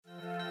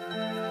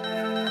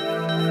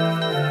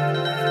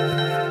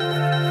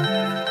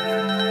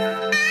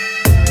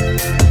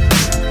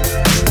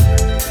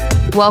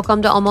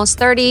welcome to Almost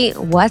 30.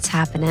 What's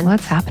happening?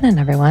 What's happening,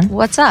 everyone?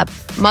 What's up?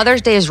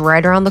 Mother's Day is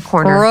right around the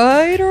corner.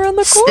 Right around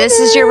the corner. This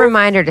is your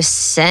reminder to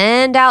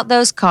send out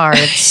those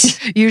cards.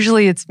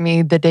 Usually it's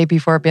me the day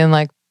before being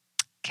like,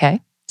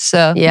 okay,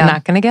 so you're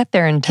not going to get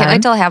there in time. Can't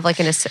wait till I have like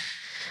an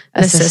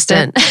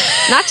assistant.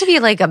 Not to be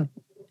like a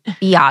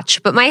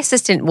biatch, but my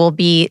assistant will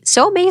be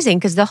so amazing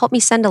because they'll help me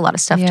send a lot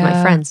of stuff to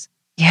my friends.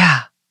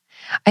 Yeah.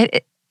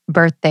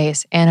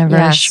 Birthdays,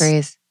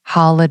 anniversaries,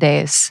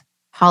 holidays,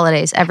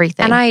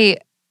 everything. And I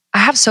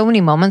have so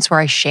many moments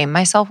where I shame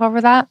myself over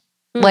that.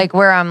 Like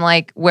where I'm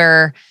like,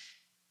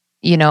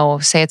 you know,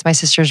 say it's my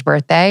sister's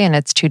birthday and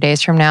it's 2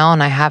 days from now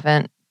and I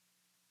haven't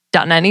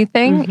done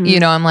anything. Mm-hmm. You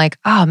know, I'm like,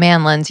 oh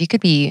man, Linz, you could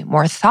be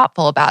more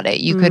thoughtful about it.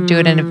 You could do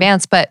it in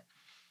advance, but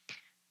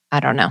I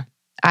don't know.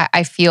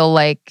 I feel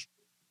like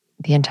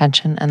the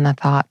intention and the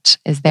thought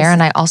is there.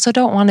 And I also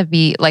don't want to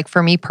be like,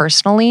 for me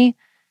personally,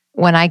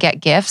 when I get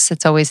gifts,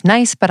 it's always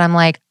nice, but I'm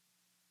like,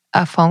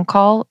 a phone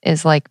call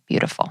is like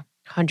beautiful.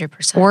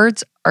 100%.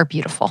 Words are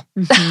beautiful.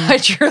 I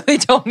truly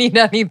don't need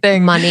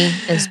anything. Money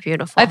is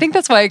beautiful. I think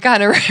that's why I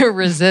kind of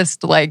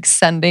resist like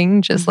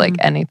sending just like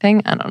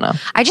anything. I don't know.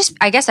 I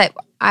guess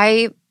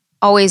I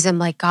always am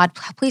like, God,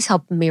 please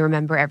help me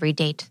remember every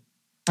date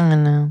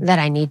that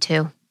I need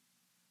to.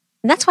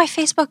 And that's why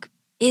Facebook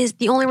is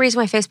the only reason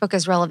why Facebook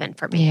is relevant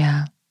for me.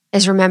 Yeah.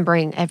 Is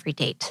remembering every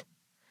date.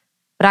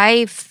 But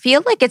I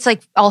feel like it's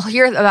like, I'll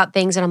hear about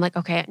things and I'm like,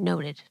 okay,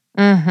 noted.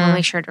 I'll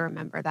make sure to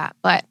remember that.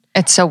 But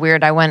it's so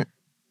weird.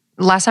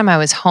 Last time I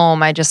was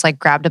home, I just like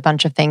grabbed a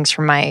bunch of things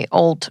from my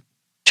old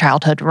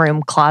childhood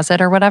room closet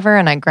or whatever.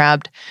 And I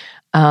grabbed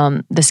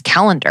this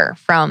calendar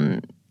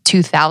from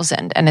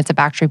 2000 and it's a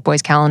Backstreet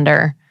Boys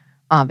calendar,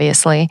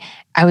 obviously.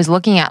 I was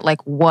looking at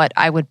like what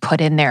I would put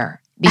in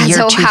there.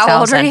 Year 2000. How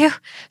old are you?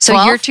 So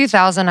 12? Year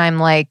 2000, I'm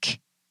like,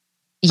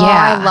 yeah.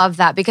 Oh, I love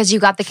that because you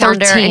got the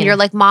calendar 13. and you're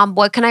like, Mom,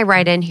 what can I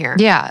write in here?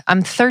 Yeah,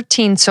 I'm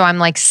 13, so I'm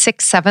like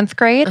 6th, 7th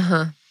grade.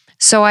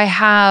 So I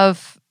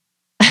have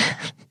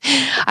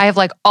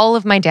like all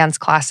of my dance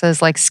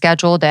classes like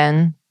scheduled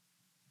in.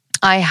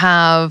 I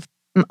have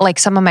like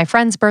some of my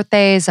friends'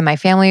 birthdays and my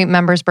family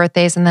members'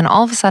 birthdays. And then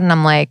all of a sudden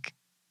I'm like,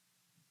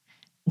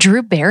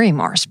 Drew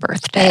Barrymore's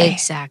birthday.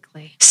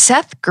 Exactly.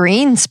 Seth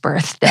Green's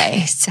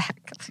birthday.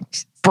 Exactly.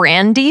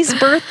 Brandy's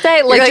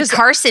birthday. Like just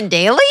Carson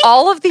Daly?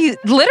 All of these,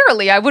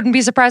 literally, I wouldn't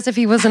be surprised if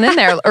he wasn't in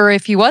there or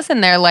if he was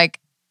in there. Like,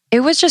 it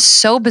was just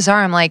so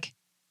bizarre. I'm like,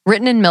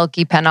 written in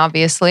Milky Pen,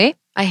 obviously.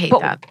 I hate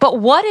that. But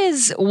what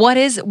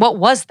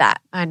was that?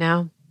 I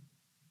know.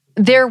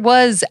 There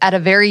was at a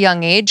very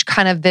young age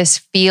kind of this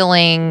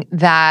feeling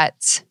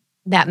that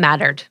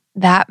mattered.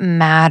 That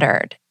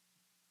mattered.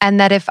 And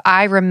that if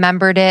I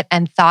remembered it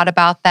and thought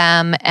about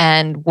them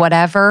and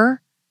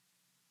whatever,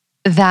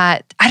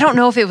 that I don't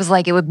know if it was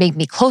like it would make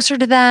me closer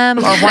to them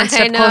or one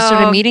step closer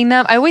to meeting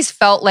them. I always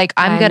felt like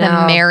I'm going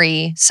to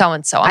marry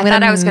so-and-so. I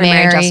thought I was going to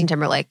marry Justin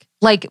Timberlake.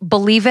 Like,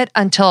 believe it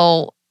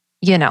until,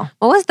 you know.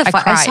 What was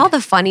I saw the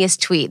funniest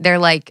tweet. They're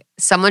like,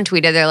 someone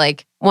tweeted, they're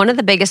like, one of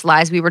the biggest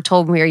lies we were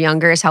told when we were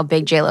younger is how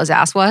big J-Lo's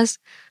ass was.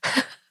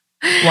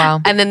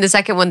 Wow. And then the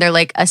second one, they're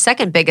like, a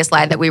second biggest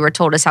lie that we were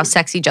told is how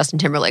sexy Justin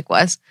Timberlake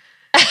was.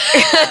 And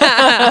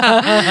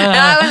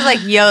I was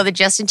like, yo, the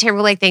Justin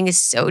Timberlake thing is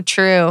so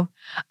true.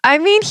 I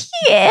mean,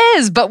 he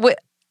is, but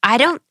I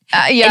don't.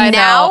 I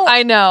know.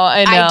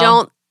 I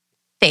don't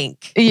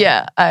think.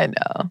 Yeah, I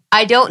know.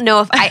 I don't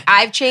know if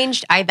I've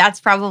changed. That's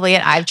probably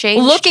it. I've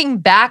changed. Looking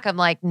back, I'm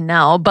like,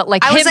 no. But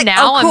like him like,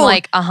 now, oh, cool. I'm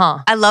like,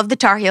 I love the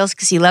Tar Heels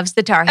because he loves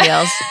the Tar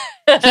Heels.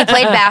 He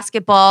played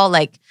basketball.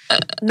 Like,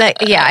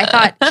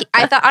 yeah.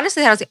 I thought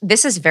honestly,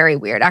 this is very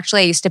weird.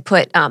 Actually, I used to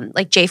put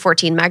like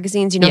J14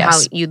 magazines. You know how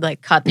you'd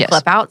like cut the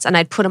clip outs, and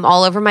I'd put them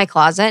all over my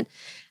closet,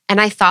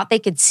 and I thought they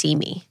could see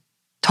me.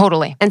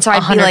 Totally. And so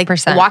I'd 100%. Be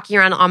like walking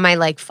around on my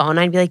like phone.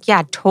 I'd be like,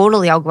 yeah,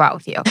 totally. I'll go out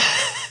with you.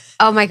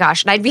 Oh my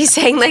gosh. And I'd be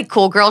saying like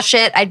cool girl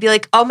shit. I'd be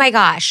like, oh my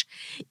gosh,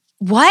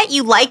 what?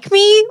 You like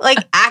me? Like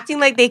acting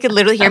like they could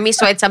literally hear me.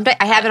 So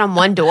I have it on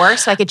one door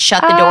so I could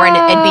shut the door and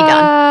it'd be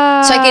done.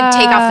 So I could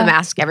take off the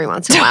mask every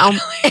once in a while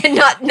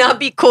and not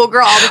be cool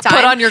girl all the time.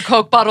 Put on your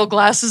Coke bottle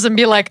glasses and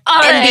be like, all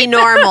right. And be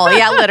normal.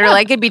 Yeah, literally.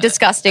 I could be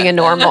disgusting and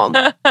normal.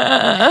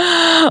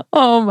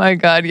 Oh my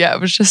God. Yeah,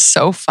 it was just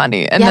so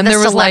funny. And then the there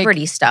was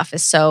celebrity like, stuff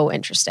is so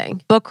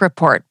interesting. Book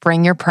report,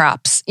 bring your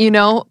props, you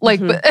know?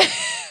 Like,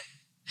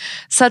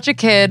 such a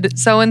kid,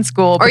 so in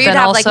school. Or you'd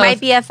have also,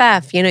 like my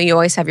BFF. You know, you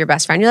always have your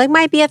best friend. You're like,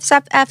 my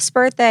BFF's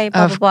birthday,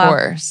 blah, blah,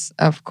 blah.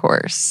 Of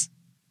course.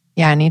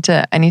 Yeah, I need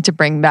to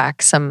bring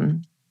back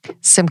some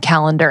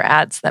calendar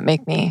ads that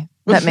make me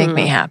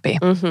happy.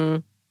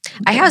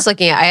 I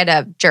had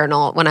a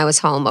journal when I was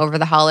home over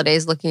the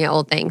holidays looking at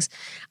old things.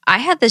 I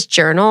had this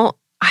journal.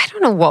 I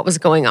don't know what was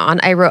going on.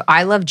 I wrote,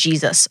 I love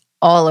Jesus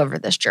all over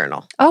this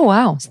journal. Oh,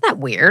 wow. Isn't that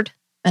weird?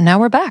 And now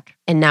we're back.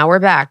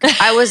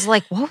 I was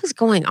like, what was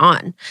going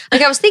on?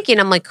 Like I was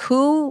thinking, I'm like,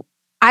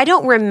 I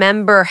don't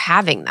remember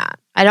having that.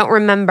 I don't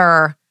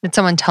remember. Did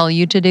someone tell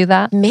you to do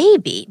that?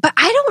 Maybe, but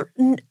I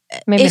don't.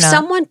 Maybe if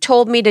someone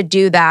told me to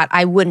do that,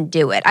 I wouldn't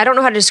do it. I don't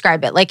know how to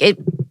describe it. Like it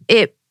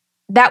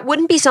that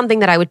wouldn't be something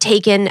that I would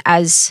take in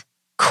as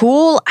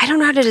cool. I don't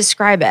know how to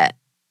describe it.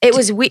 It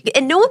was weird.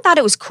 And no one thought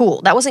it was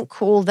cool. That wasn't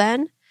cool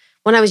then.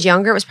 When I was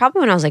younger, it was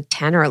probably when I was like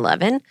 10 or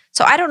 11.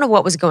 So I don't know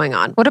what was going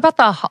on. What about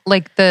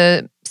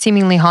the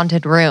seemingly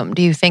haunted room?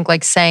 Do you think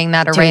like saying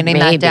that or writing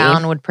that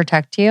down would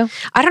protect you?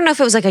 I don't know if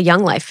it was like a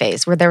Young Life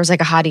phase where there was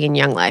like a hottie in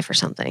Young Life or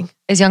something.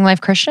 Is Young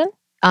Life Christian?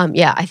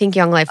 Yeah, I think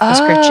Young Life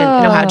was Christian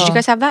in Ohio. Did you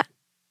guys have that?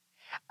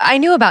 I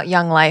knew about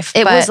Young Life.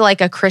 It was like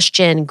a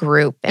Christian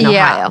group in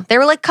Ohio. They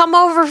were like, come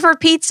over for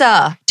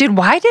pizza. Dude,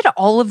 why did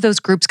all of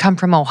those groups come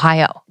from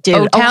Ohio? Dude,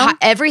 O-Town?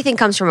 Everything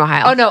comes from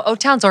Ohio. Oh no,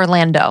 O-Town's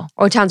Orlando.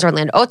 O-Town's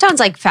Orlando. O-Town's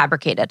like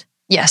fabricated.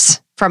 Yes.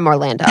 From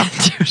Orlando.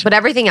 But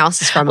everything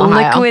else is from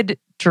Ohio. Liquid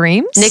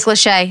Dreams? Nick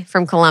Lachey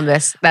from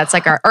Columbus. That's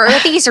like or I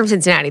think he's from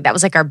Cincinnati. That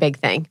was like our big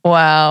thing.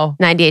 Wow.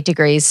 98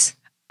 Degrees.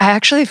 I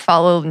actually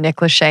follow Nick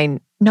Lachey.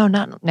 No,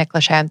 not Nick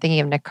Lachey. I'm thinking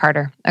of Nick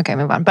Carter. Okay,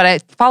 move on. But I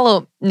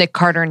follow Nick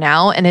Carter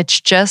now, and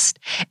it's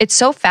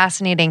so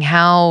fascinating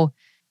how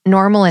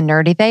normal and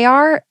nerdy they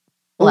are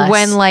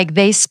when like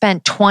they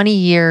spent 20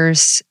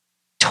 years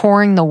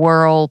touring the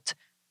world,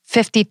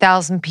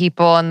 50,000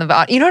 people in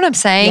the, you know what I'm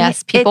saying?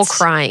 Yes, people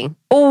crying.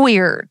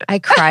 Weird. I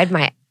cried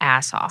my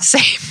ass off.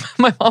 Same.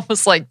 My mom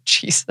was like,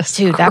 Jesus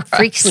Dude, Christ. That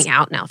freaks me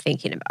out now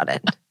thinking about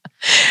it.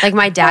 Like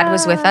my dad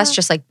was with us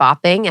just like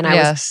bopping and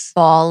I was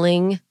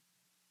bawling.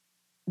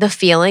 The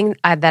feeling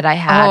that I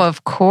had. Oh,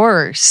 of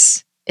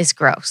course. Is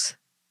gross.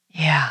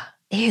 Yeah.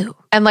 Ew.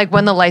 And like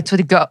when the lights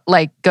would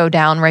go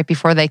down right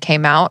before they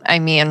came out, I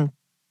mean,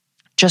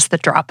 just the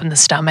drop in the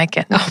stomach.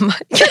 And oh my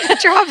God, the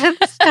drop in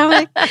the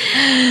stomach.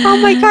 Oh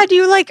my God,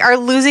 you like are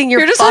losing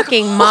your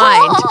fucking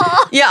mind.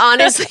 Yeah,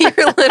 honestly,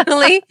 you're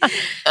literally.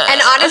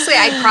 And honestly,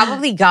 I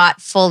probably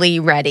got fully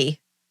ready.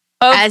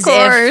 As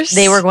if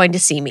they were going to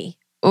see me.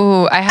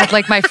 Ooh, I had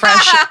like my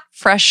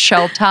fresh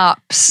shell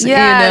tops.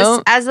 Yes, you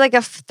know? As like a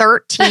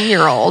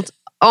 13-year-old.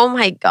 Oh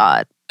my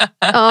God.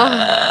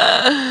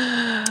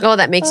 Oh,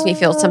 that makes me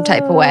feel some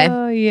type of way.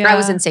 Yeah. I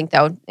was in sync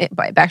though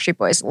by Backstreet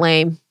Boys.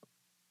 Lame.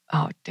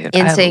 Oh, dude,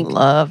 NSYNC I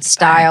love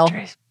style.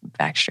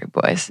 Backstreet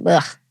Boys.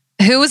 Ugh.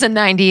 Who was a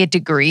 98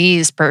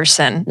 Degrees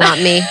person? Not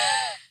me.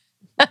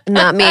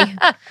 Not me.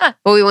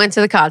 But we went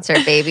to the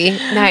concert, baby.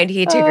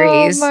 98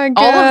 Degrees. Oh my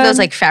God. All of those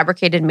like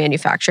fabricated,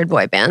 manufactured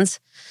boy bands.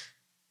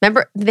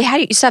 Remember, they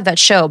used to have that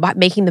show about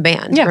making the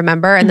band,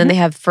 remember? And then they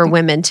have for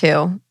women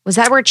too. Was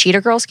that where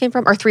Cheetah Girls came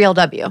from? Or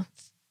 3LW?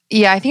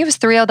 Yeah, I think it was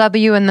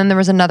 3LW and then there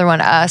was another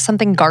one,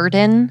 something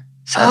Garden.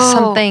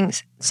 Something.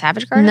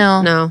 Savage Garden?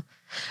 No.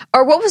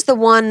 Or what was the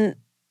one,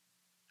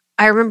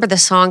 I remember the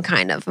song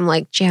kind of. I'm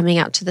like jamming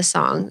out to the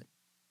song.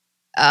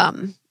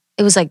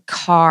 It was like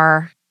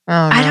Car. Oh,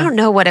 no. I don't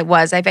know what it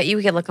was. I bet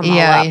you could look them all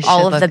up.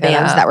 All of the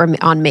bands that were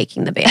on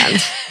Making the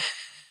Band.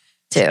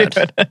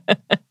 Dude.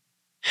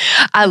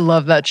 I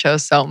love that show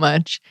so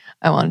much.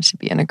 I wanted to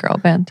be in a girl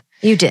band.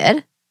 You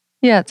did?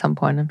 Yeah, at some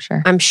point, I'm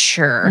sure. I'm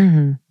sure.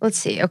 Mm-hmm. Let's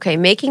see. Okay,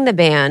 Making the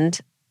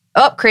Band.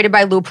 Oh, created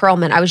by Lou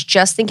Pearlman. I was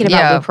just thinking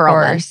about Lou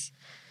Pearlman,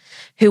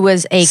 who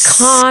was a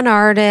con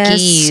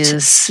artist.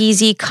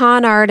 Skeezy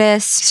con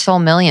artist. Stole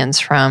millions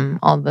from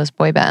all those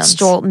boy bands.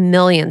 Stole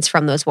millions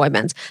from those boy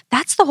bands.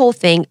 That's the whole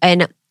thing.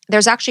 And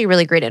there's actually a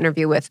really great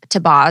interview with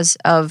Tabaz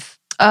of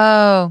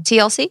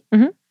TLC.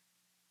 Mm-hmm.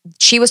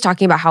 She was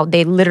talking about how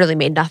they literally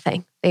made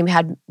nothing.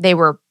 They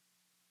were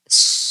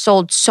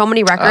sold so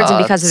many records,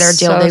 and because of their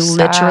deal, they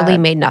literally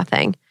made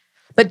nothing.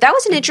 But that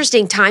was an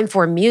interesting time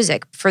for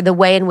music, for the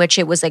way in which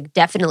it was like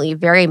definitely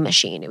very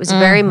machine. It was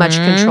very much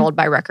controlled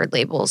by record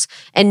labels.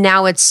 And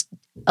now it's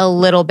a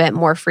little bit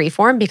more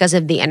freeform because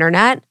of the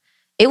internet.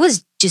 It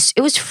was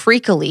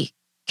freakily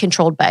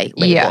controlled by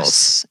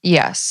labels.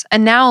 Yes.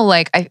 And now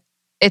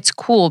it's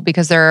cool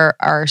because there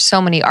are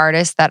so many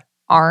artists that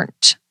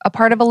aren't a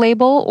part of a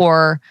label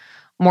or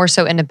more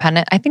so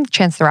independent. I think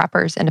Chance the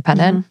Rapper is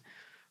independent. Mm-hmm.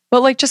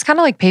 But like just kind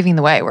of like paving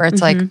the way where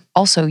it's like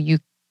also you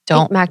don't.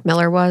 I think Mac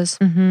Miller was.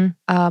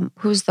 Mm-hmm.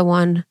 Who's the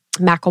one?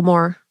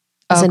 Macklemore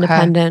is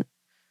independent.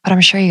 But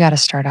I'm sure you got to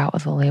start out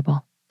with a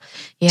label.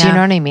 Yeah. Do you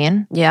know what I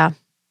mean? Yeah.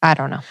 I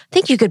don't know. I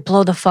think you could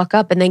blow the fuck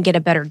up and then get a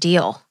better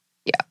deal.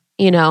 Yeah.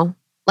 You know,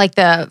 like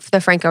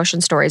the Frank Ocean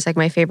story is like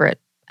my favorite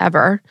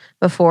ever.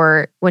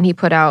 Before when he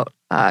put out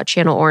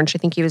Channel Orange, I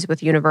think he was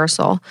with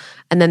Universal.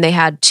 And then they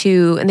had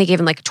and they gave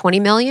him like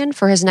 $20 million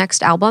for his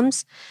next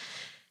albums.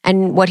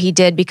 And what he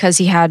did, because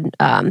he had,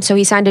 so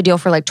he signed a deal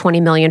for like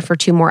 $20 million for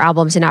 2 more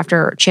albums. And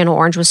after Channel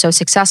Orange was so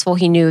successful,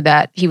 he knew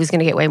that he was going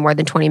to get way more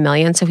than $20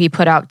 million. So he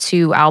put out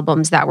 2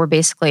 albums that were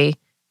basically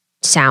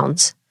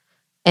sounds.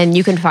 And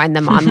you can find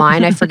them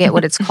online. I forget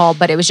what it's called,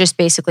 but it was just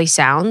basically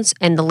sounds.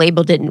 And the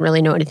label didn't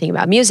really know anything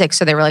about music.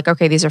 So they were like,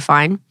 okay, these are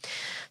fine.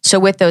 So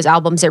with those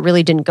albums, it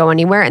really didn't go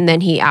anywhere. And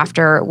then he,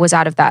 after was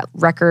out of that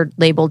record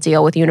label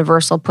deal with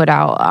Universal, put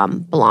out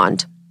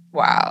Blonde.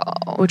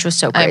 Wow. Which was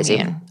so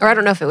crazy. Or I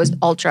don't know if it was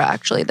Ultra,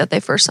 actually, that they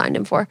first signed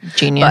him for.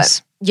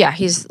 Genius. But yeah,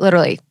 he's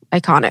literally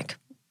iconic,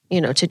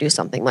 to do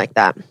something like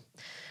that.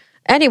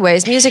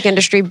 Anyways, music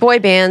industry, boy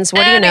bands,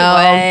 what do you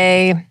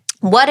know?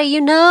 What do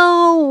you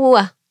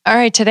know? All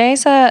right,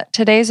 today's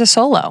a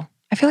solo.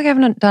 I feel like I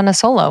haven't done a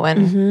solo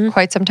in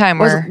quite some time.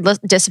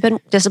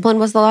 Discipline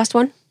was the last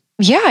one?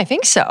 Yeah, I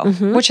think so,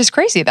 which is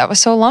crazy. That was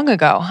so long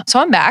ago. So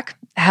I'm back,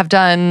 have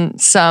done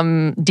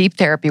some deep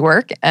therapy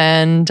work,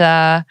 and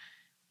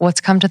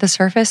what's come to the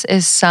surface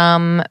is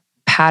some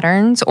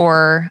patterns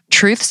or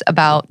truths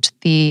about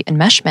the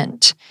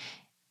enmeshment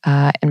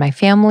in my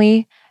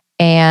family.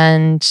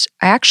 And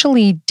I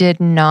actually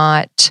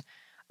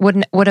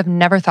would have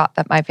never thought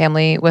that my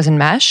family was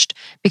enmeshed,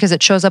 because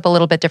it shows up a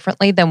little bit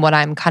differently than what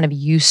I'm kind of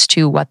used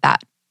to what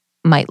that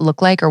might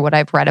look like or what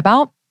I've read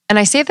about. And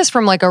I say this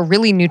from like a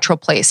really neutral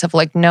place of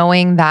like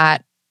knowing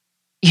that,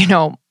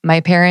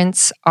 my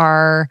parents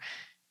are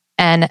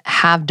and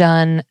have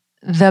done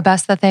the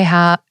best that they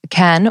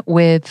can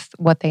with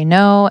what they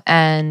know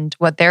and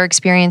what their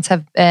experience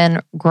have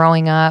been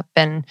growing up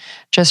and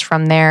just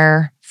from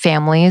their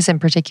families in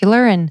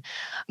particular. And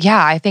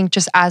yeah, I think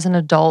just as an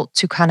adult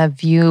to kind of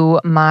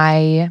view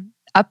my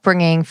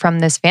upbringing from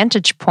this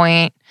vantage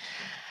point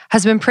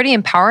has been pretty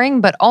empowering,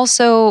 but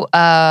also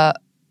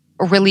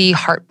really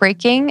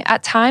heartbreaking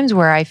at times,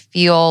 where I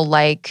feel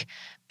like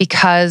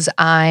because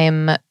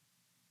I'm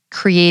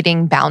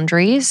creating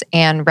boundaries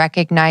and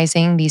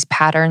recognizing these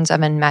patterns of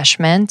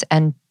enmeshment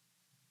and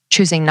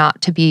choosing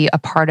not to be a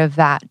part of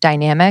that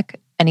dynamic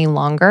any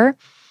longer,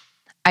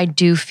 I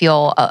do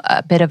feel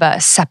a bit of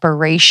a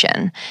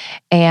separation.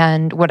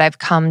 And what I've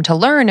come to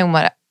learn and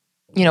what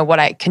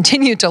I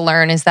continue to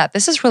learn is that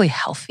this is really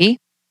healthy,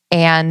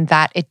 and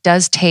that it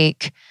does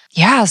take,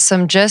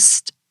 some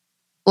just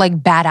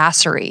like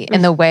badassery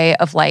in the way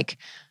of like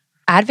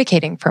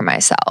advocating for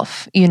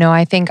myself.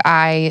 I think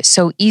I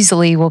so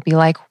easily will be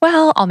like,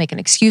 well, I'll make an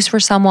excuse for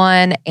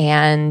someone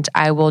and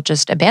I will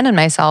just abandon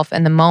myself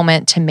in the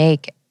moment to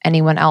make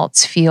anyone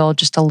else feel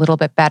just a little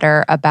bit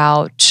better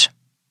about,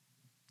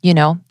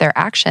 their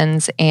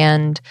actions.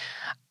 And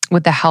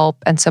with the help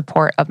and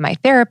support of my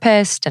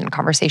therapist and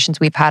conversations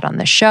we've had on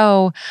the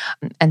show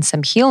and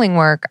some healing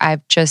work,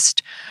 I've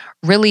just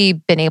really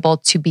been able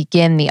to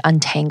begin the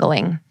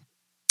untangling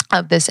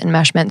of this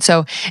enmeshment.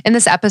 So in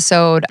this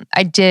episode,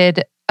 I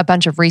did a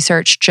bunch of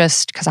research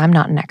just because I'm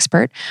not an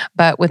expert,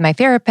 but with my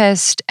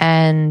therapist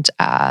and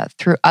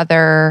through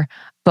other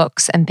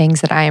books and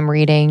things that I am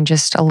reading,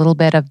 just a little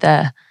bit of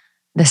the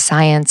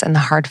science and the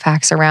hard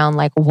facts around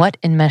like what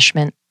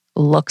enmeshment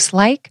looks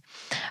like,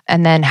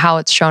 and then how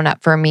it's shown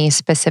up for me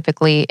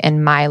specifically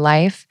in my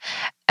life,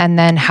 and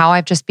then how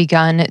I've just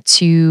begun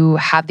to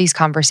have these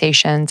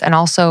conversations. And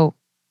also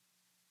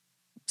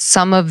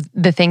some of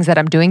the things that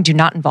I'm doing do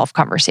not involve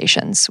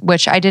conversations,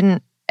 which I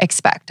didn't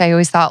expect. I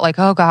always thought like,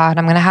 oh God,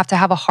 I'm going to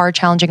have a hard,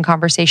 challenging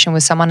conversation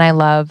with someone I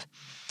love.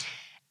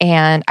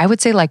 And I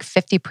would say like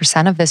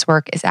 50% of this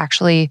work is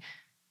actually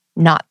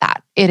not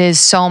that. It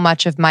is so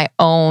much of my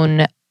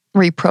own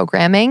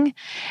reprogramming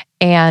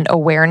and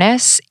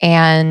awareness,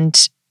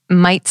 and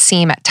might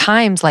seem at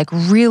times like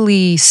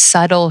really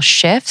subtle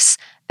shifts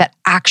that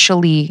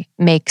actually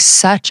make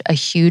such a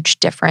huge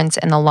difference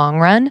in the long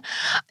run.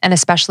 And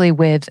especially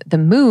with the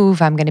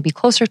move, I'm going to be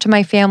closer to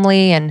my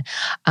family. And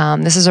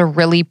this is a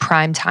really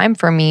prime time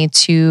for me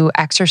to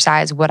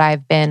exercise what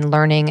I've been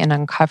learning and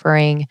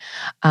uncovering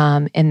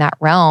in that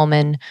realm.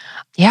 And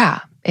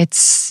yeah,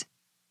 it's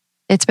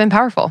been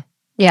powerful.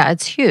 Yeah,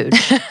 it's huge.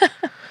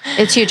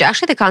 It's huge.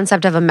 Actually, the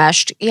concept of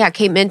enmeshed,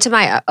 came into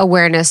my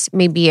awareness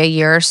maybe a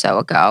year or so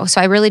ago.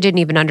 So I really didn't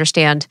even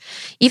understand.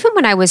 Even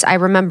when I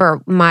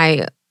remember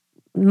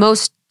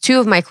two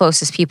of my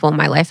closest people in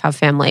my life have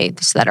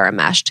families that are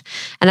enmeshed.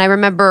 And I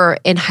remember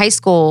in high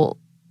school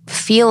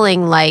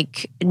feeling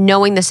like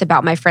knowing this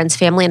about my friend's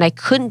family, and I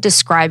couldn't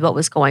describe what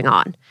was going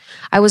on.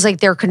 I was like,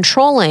 they're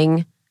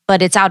controlling,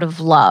 but it's out of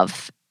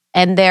love.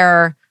 And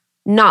they're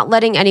not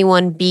letting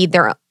anyone be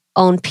their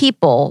own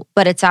people,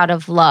 but it's out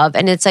of love.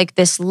 And it's like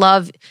this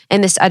love,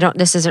 and this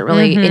isn't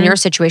really in your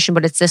situation,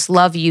 but it's this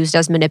love used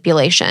as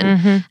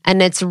manipulation.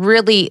 And it's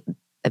really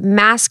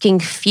masking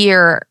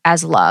fear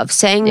as love,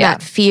 saying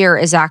that fear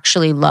is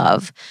actually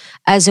love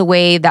as a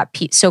way that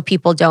so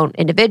people don't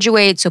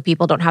individuate, so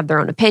people don't have their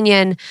own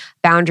opinion,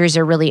 boundaries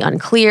are really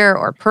unclear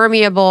or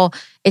permeable.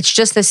 It's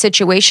just the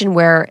situation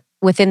where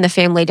within the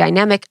family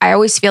dynamic, I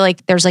always feel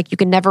like there's like, you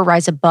can never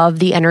rise above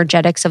the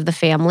energetics of the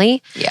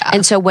family. Yeah.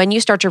 And so when you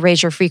start to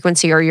raise your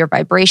frequency or your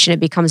vibration, it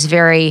becomes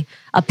very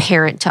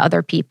apparent to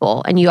other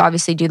people. And you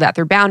obviously do that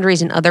through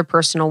boundaries and other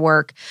personal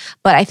work.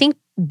 But I think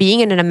being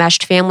in an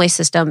enmeshed family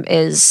system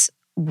is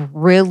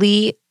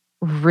really,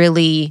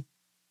 really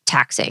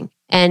taxing.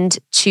 And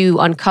to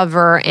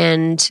uncover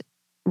and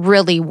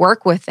really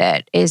work with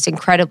it is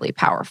incredibly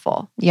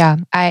powerful. Yeah.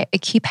 I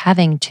keep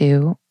having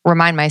to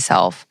remind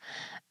myself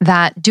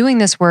that doing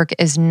this work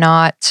is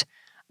not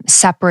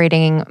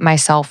separating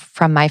myself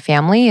from my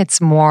family.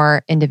 It's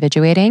more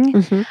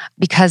individuating,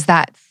 because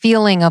that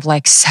feeling of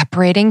like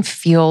separating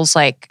feels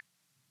like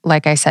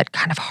I said,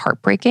 kind of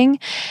heartbreaking.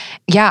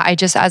 Yeah, I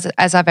just, as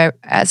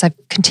I've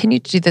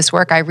continued to do this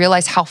work, I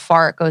realize how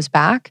far it goes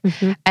back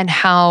and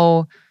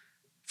how,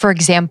 for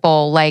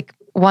example, like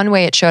one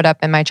way it showed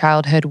up in my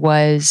childhood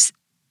was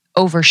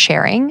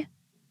oversharing.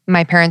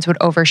 My parents would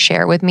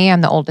overshare with me.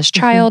 I'm the oldest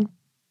child.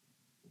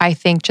 I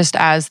think just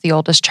as the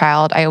oldest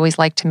child, I always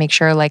liked to make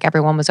sure like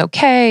everyone was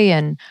okay.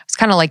 And it's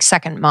kind of like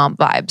second mom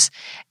vibes.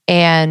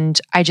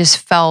 And I just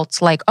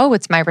felt like, oh,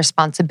 it's my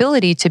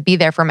responsibility to be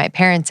there for my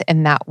parents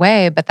in that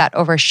way. But that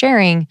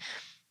oversharing,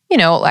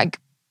 like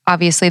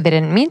obviously they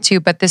didn't mean to,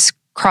 but this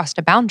crossed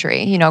a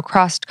boundary,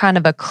 crossed kind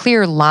of a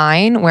clear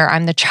line where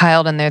I'm the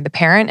child and they're the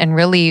parent. And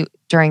really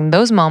during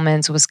those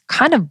moments was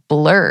kind of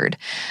blurred.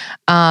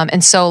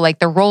 And so like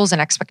the roles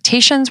and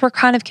expectations were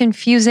kind of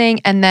confusing.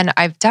 And then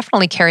I've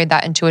definitely carried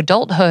that into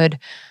adulthood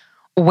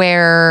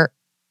where,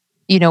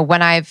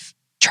 when I've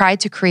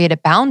tried to create a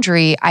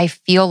boundary, I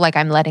feel like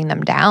I'm letting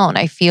them down.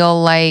 I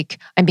feel like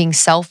I'm being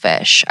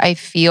selfish. I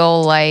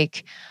feel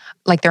like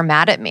they're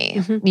mad at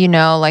me,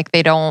 like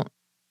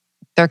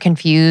they're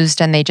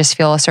confused and they just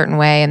feel a certain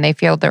way and they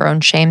feel their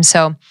own shame.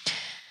 So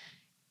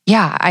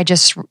yeah, I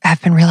just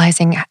have been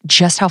realizing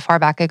just how far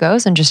back it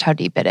goes and just how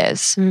deep it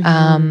is.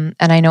 And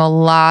I know a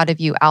lot of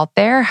you out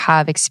there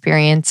have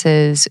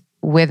experiences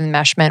with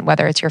enmeshment,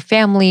 whether it's your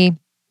family,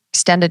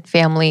 extended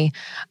family.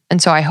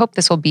 And so I hope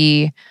this will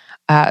be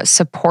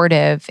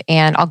supportive,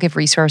 and I'll give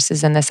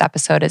resources in this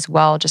episode as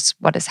well, just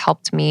what has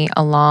helped me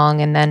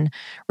along and then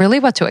really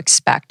what to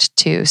expect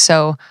too.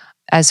 So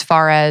as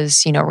far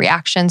as,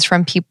 reactions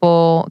from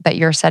people that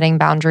you're setting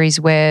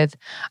boundaries with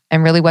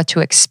and really what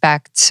to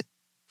expect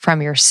from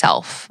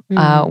yourself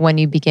when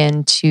you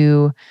begin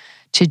to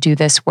do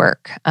this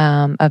work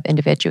of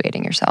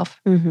individuating yourself.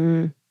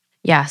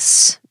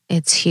 Yes,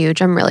 it's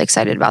huge. I'm really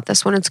excited about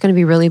this one. It's going to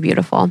be really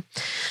beautiful.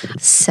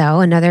 So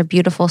another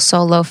beautiful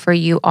solo for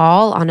you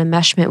all on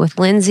Enmeshment with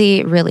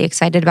Lindsay. Really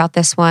excited about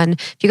this one.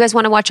 If you guys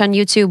want to watch on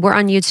YouTube, we're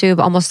on YouTube,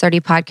 Almost 30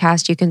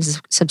 Podcast. You can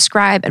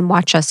subscribe and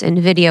watch us in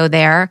video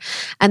there.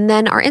 And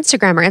then our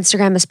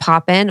Instagram is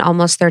poppin',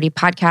 Almost 30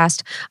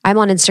 Podcast. I'm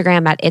on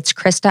Instagram at It's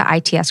Krista,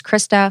 ITS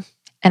Krista.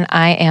 And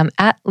I am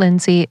at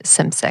Lindsay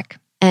Simsick.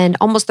 And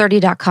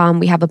almost30.com,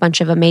 we have a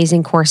bunch of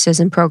amazing courses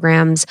and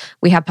programs.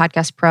 We have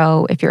Podcast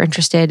Pro. If you're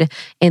interested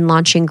in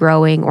launching,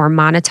 growing, or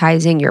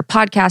monetizing your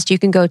podcast, you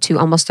can go to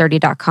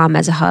almost30.com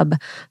as a hub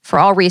for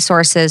all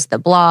resources, the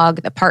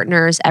blog, the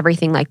partners,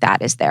 everything like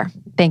that is there.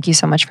 Thank you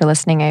so much for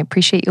listening. I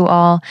appreciate you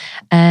all,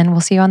 and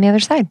we'll see you on the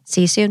other side.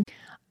 See you soon.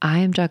 I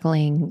am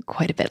juggling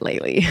quite a bit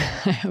lately.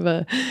 I have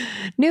a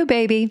new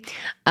baby,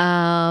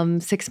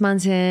 6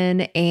 months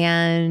in,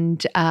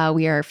 and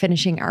we are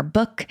finishing our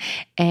book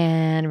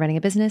and running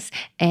a business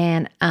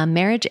and a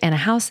marriage and a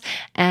house.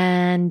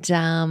 And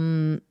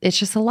it's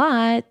just a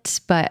lot,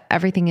 but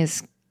everything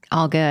is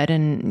all good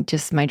and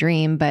just my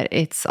dream, but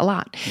it's a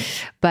lot.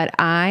 But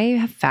I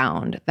have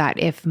found that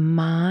if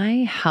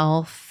my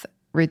health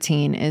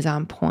routine is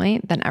on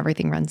point, then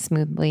everything runs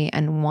smoothly.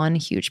 And one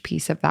huge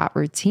piece of that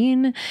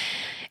routine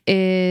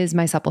is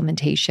my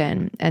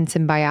supplementation. And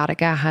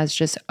Symbiotica has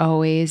just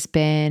always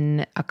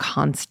been a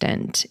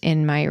constant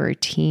in my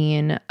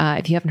routine.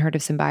 If you haven't heard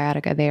of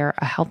Symbiotica, they are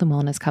a health and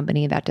wellness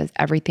company that does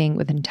everything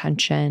with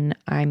intention.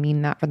 I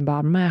mean that from the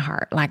bottom of my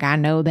heart. Like, I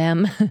know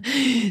them.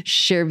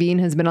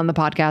 Sherveen has been on the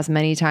podcast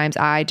many times.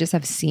 I just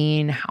have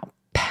seen how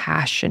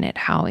passionate,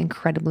 how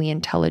incredibly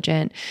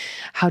intelligent,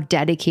 how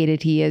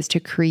dedicated he is to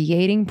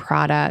creating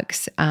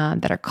products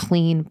that are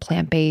clean,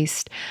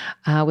 plant-based,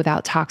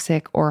 without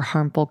toxic or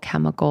harmful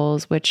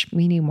chemicals, which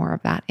we need more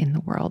of that in the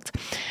world.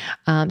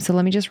 So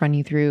let me just run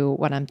you through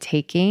what I'm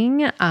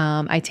taking.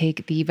 I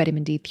take the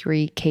vitamin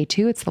D3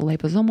 K2. It's the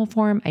liposomal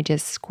form. I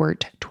just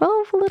squirt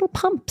 12 little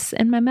pumps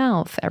in my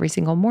mouth every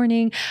single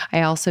morning.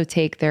 I also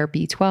take their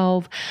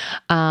B12.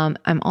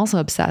 I'm also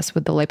obsessed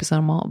with the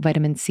liposomal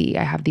vitamin C.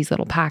 I have these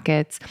little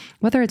packets.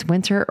 Whether it's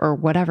winter or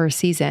whatever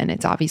season,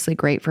 it's obviously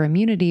great for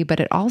immunity, but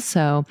it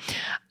also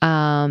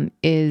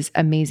is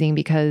amazing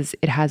because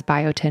it has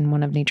biotin,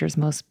 one of nature's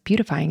most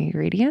beautifying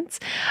ingredients.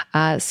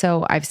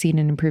 So I've seen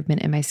an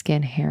improvement in my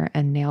skin, hair,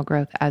 and nail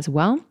growth as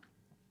well.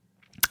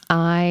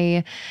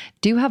 I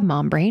do have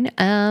mom brain,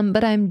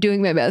 but I'm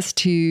doing my best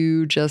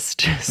to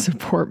just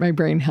support my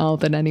brain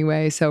health in any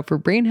way. So for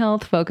brain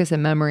health, focus,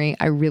 and memory,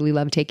 I really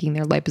love taking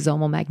their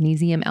liposomal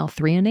magnesium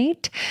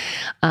L-threonate.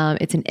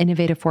 It's an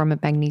innovative form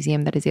of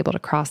magnesium that is able to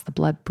cross the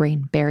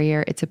blood-brain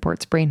barrier. It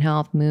supports brain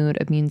health, mood,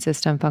 immune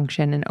system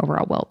function, and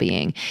overall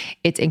well-being.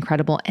 It's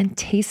incredible and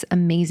tastes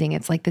amazing.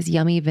 It's like this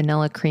yummy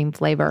vanilla cream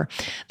flavor.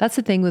 That's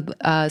the thing with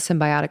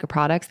Symbiotica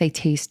products. They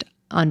taste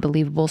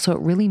unbelievable. So it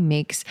really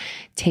makes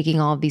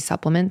taking all of these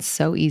supplements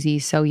so easy,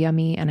 so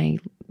yummy, and I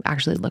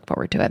actually look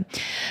forward to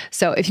it.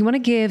 So if you want to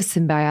give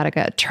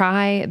Symbiotica a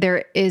try,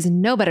 there is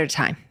no better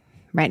time.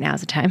 Right now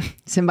is the time.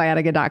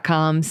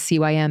 Symbiotica.com,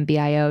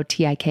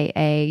 CYMBIOTIKA.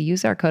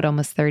 Use our code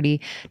almost30,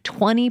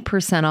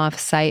 20% off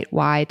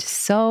site-wide.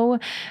 So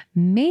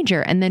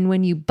major. And then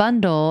when you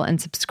bundle and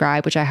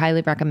subscribe, which I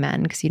highly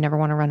recommend because you never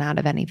want to run out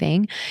of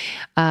anything,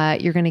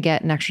 you're going to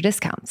get an extra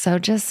discount. So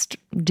just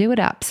do it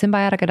up.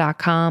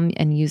 Symbiotica.com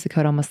and use the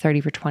code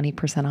almost30 for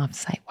 20% off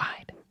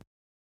site-wide.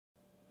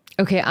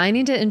 Okay, I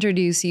need to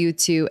introduce you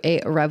to a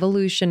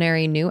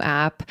revolutionary new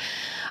app,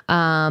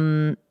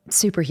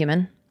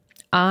 Superhuman.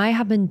 I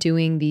have been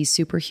doing these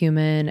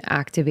superhuman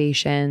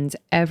activations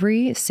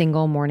every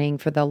single morning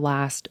for the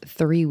last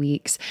 3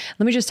 weeks.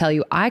 Let me just tell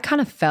you, I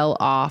kind of fell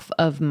off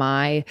of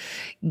my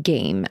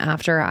game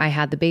after I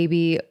had the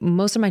baby.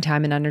 Most of my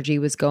time and energy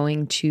was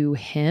going to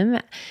him.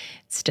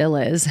 Still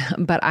is,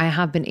 but I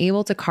have been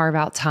able to carve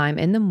out time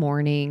in the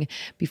morning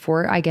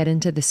before I get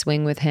into the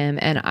swing with him.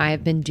 And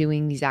I've been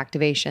doing these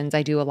activations.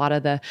 I do a lot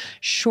of the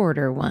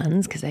shorter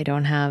ones because I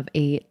don't have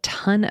a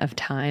ton of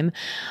time.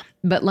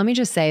 But let me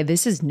just say,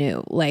 this is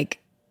new.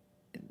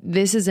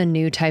 This is a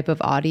new type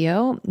of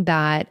audio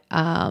that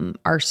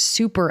are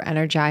super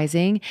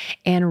energizing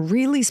and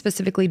really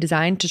specifically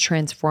designed to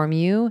transform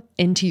you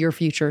into your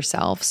future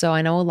self. So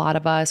I know a lot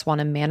of us want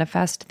to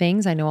manifest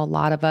things. I know a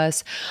lot of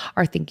us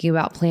are thinking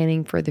about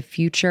planning for the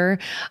future,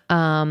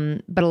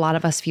 but a lot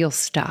of us feel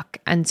stuck.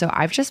 And so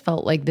I've just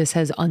felt like this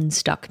has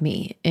unstuck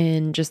me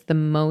in just the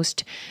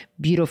most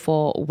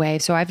beautiful way.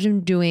 So I've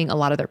been doing a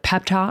lot of their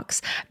pep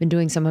talks. I've been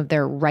doing some of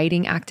their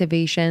writing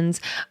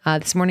activations.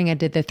 This morning I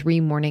did the 3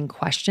 morning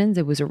questions.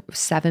 It was a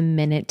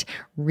 7-minute,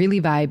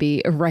 really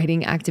vibey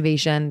writing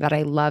activation that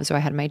I love. So I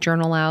had my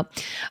journal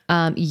out.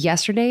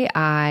 Yesterday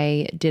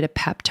I did a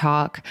pep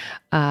talk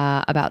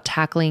about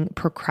tackling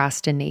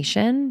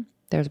procrastination.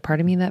 There's a part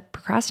of me that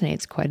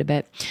procrastinates quite a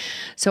bit.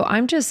 So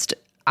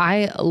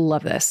I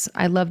love this.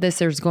 I love this.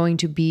 There's going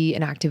to be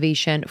an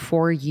activation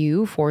for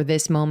you for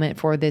this moment,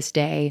 for this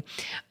day.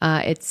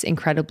 It's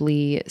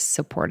incredibly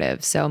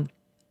supportive. So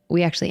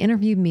we actually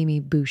interviewed Mimi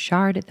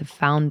Bouchard, the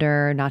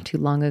founder, not too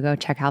long ago.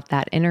 Check out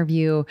that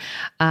interview.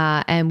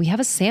 And we have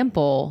a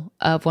sample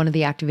of one of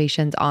the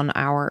activations on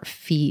our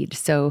feed.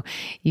 So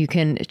you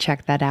can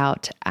check that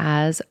out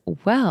as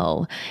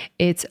well.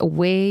 It's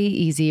way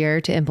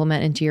easier to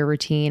implement into your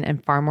routine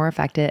and far more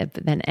effective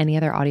than any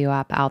other audio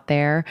app out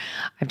there.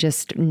 I've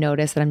just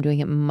noticed that I'm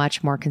doing it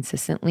much more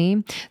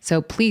consistently.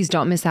 So please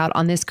don't miss out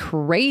on this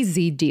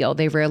crazy deal.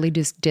 They rarely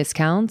do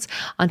discounts.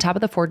 On top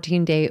of the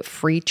 14-day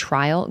free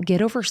trial,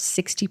 get over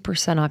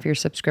 60% off your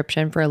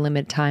subscription for a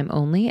limited time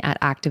only at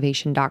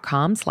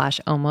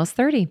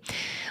activation.com/almost30.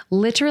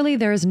 Literally,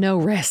 there is no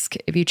risk.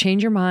 If you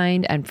change your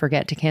mind and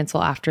forget to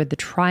cancel after the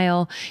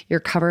trial, you're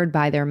covered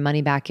by their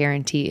money back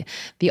guarantee.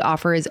 The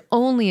offer is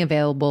only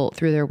available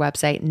through their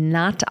website,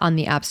 not on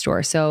the App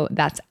Store. So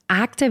that's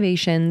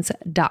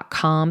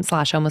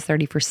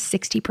activations.com/almost30 for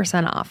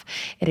 60% off.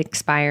 It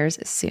expires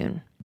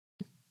soon.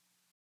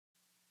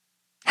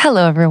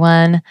 Hello,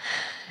 everyone.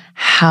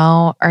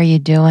 How are you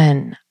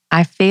doing?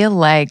 I feel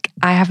like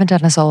I haven't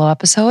done a solo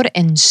episode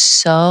in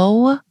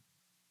so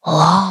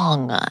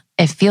long.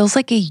 It feels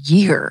like a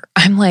year.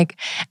 And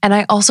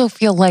I also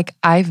feel like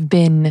I've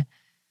been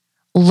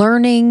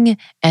learning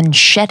and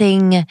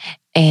shedding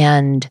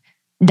and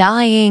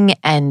dying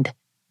and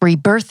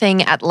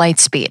rebirthing at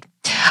light speed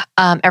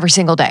every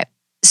single day.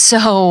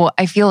 So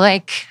I feel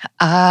like,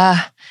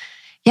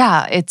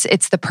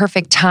 it's the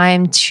perfect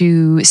time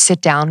to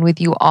sit down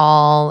with you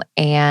all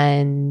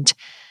and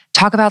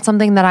talk about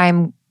something that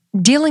I'm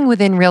dealing with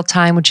in real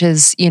time, which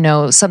is,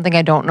 something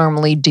I don't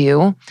normally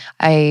do.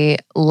 I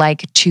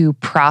like to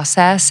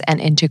process and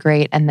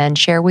integrate and then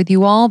share with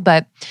you all,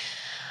 but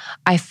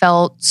I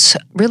felt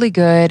really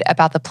good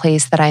about the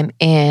place that I'm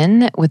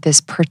in with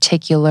this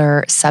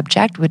particular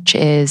subject, which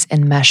is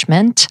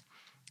enmeshment.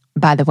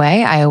 By the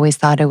way, I always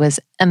thought it was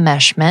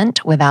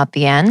enmeshment without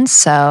the end,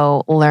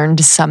 so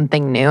learned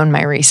something new in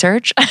my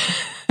research.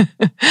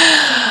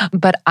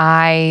 But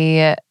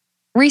I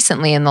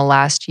recently, in the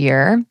last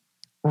year,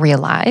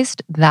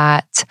 realized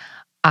that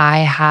I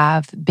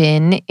have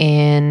been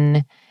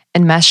in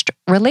enmeshed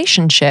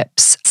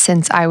relationships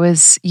since I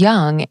was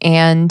young.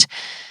 And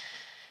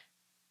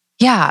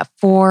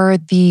for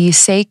the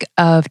sake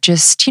of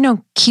just,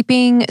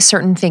 keeping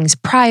certain things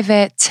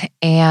private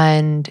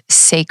and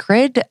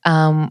sacred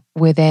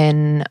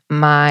within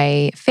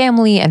my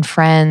family and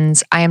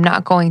friends, I am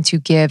not going to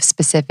give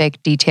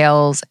specific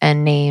details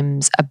and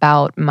names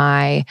about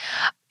my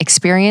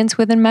experience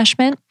with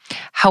enmeshment.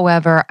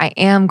 However, I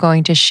am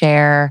going to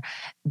share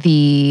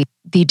the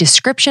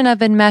description of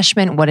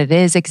enmeshment, what it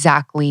is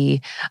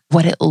exactly,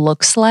 what it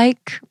looks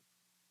like.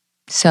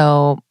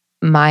 So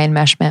my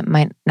enmeshment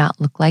might not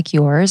look like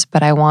yours,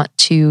 but I want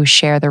to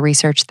share the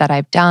research that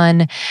I've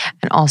done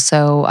and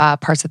also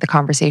parts of the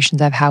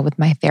conversations I've had with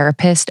my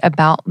therapist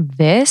about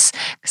this,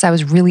 because I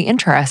was really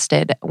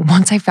interested.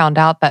 Once I found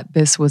out that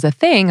this was a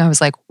thing, I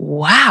was like,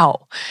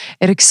 wow,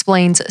 it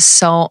explains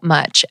so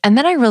much. And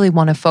then I really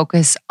want to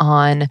focus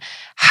on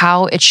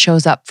how it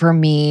shows up for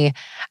me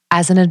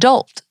as an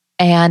adult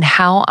and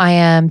how I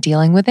am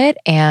dealing with it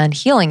and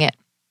healing it.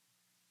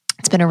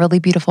 It's been a really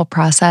beautiful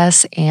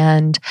process,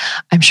 and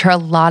I'm sure a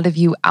lot of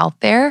you out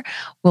there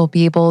will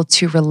be able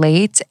to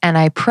relate. And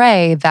I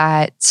pray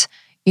that,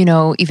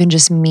 even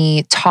just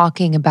me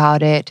talking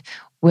about it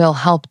will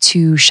help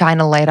to shine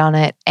a light on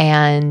it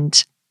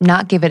and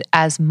not give it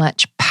as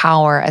much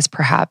power as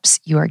perhaps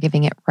you are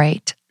giving it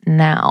right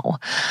now.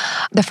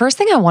 The first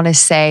thing I want to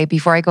say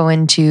before I go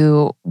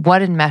into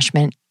what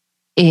enmeshment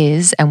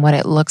is and what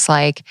it looks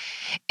like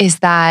is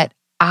that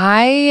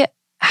I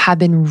have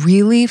been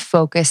really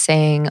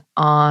focusing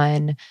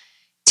on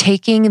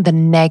taking the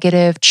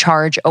negative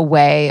charge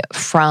away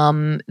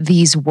from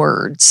these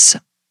words.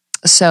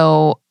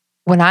 So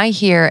when I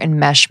hear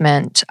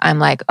enmeshment, I'm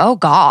like, oh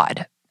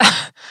God,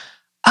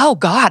 oh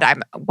God,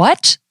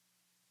 what?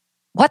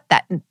 What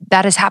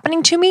that is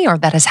happening to me, or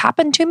that has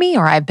happened to me,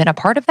 or I've been a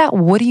part of that?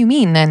 What do you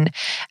mean? And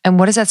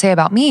what does that say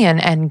about me?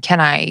 And can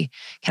I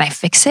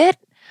fix it?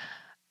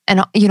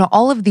 And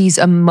all of these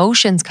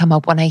emotions come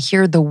up when I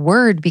hear the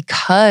word,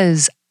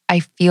 because I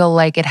feel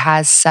like it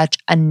has such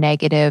a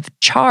negative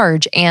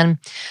charge. And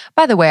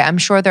by the way, I'm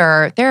sure there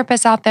are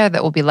therapists out there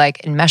that will be like,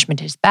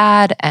 enmeshment is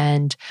bad,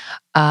 and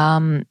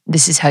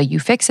this is how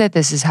you fix it.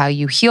 This is how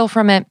you heal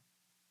from it.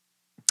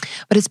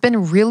 But it's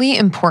been really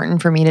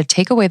important for me to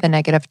take away the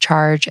negative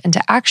charge and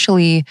to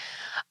actually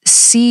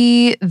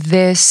see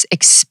this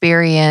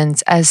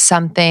experience as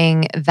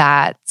something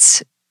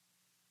that,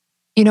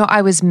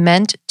 I was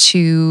meant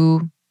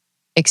to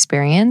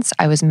experience.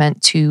 I was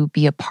meant to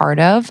be a part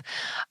of.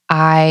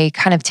 I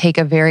kind of take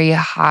a very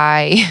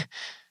high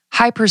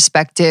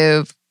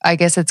perspective. I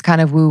guess it's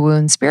kind of woo-woo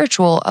and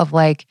spiritual of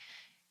like,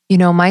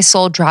 my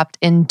soul dropped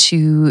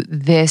into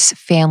this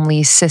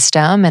family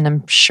system, and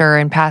I'm sure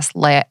in past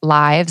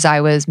lives, I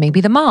was maybe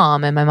the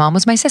mom, and my mom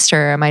was my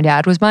sister, and my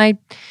dad was my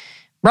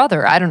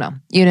brother. I don't know,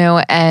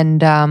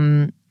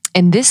 and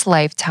in this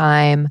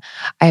lifetime,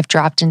 I have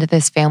dropped into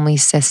this family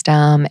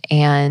system,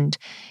 and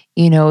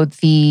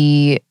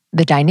the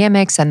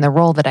dynamics and the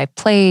role that I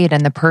played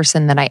and the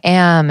person that I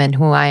am and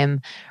who I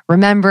am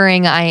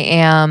remembering I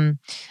am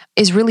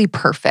is really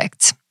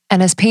perfect.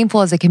 And as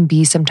painful as it can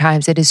be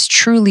sometimes, it is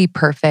truly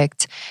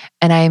perfect.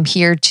 And I am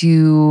here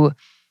to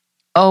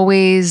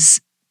always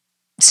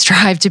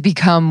strive to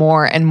become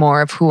more and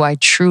more of who I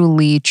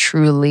truly,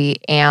 truly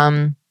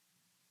am.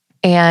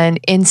 And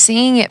in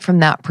seeing it from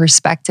that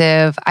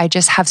perspective, I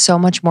just have so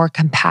much more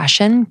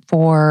compassion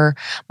for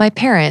my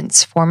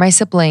parents, for my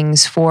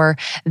siblings, for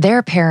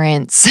their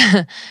parents,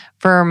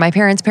 for my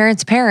parents'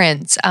 parents'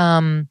 parents,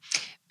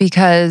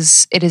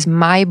 because it is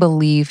my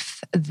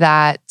belief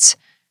that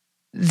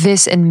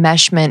this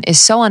enmeshment is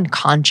so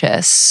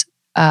unconscious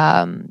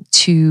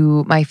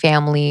to my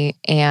family,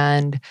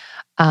 and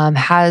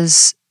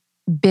has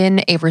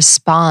been a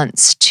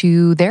response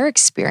to their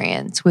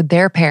experience with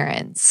their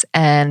parents,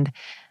 and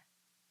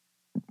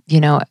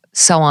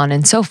so on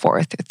and so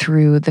forth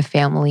through the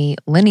family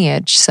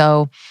lineage.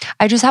 So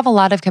I just have a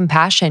lot of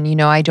compassion.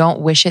 I don't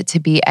wish it to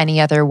be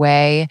any other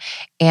way.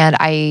 And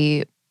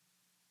I've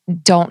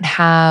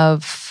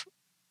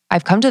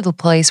come to the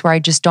place where I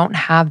just don't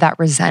have that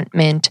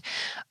resentment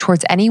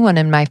towards anyone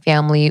in my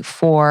family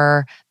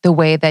for the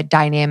way that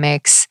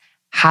dynamics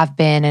have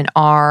been and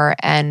are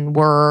and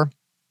were.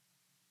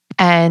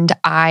 And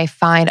I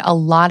find a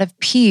lot of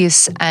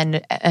peace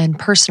and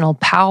personal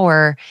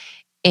power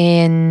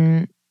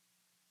in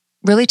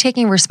really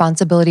taking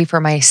responsibility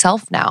for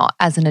myself now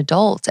as an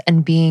adult,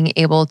 and being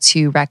able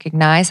to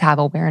recognize, have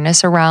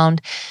awareness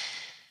around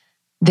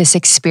this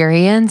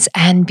experience,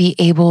 and be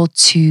able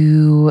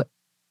to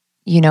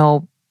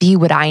be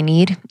what I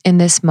need in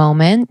this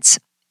moment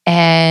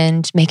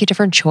and make a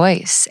different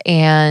choice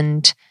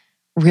and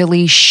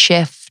really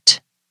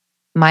shift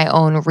my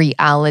own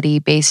reality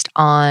based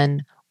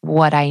on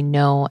what I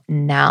know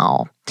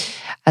now,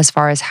 as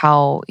far as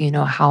how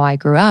I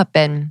grew up.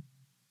 And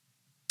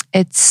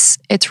it's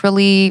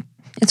really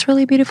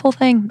a beautiful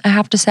thing, I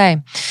have to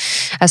say,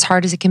 as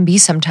hard as it can be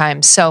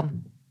sometimes. So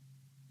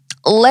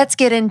let's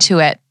get into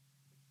it.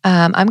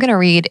 I'm going to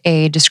read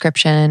a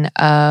description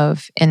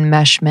of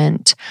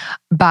enmeshment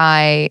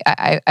by,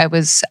 I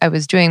was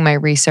doing my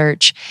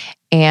research,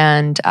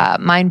 and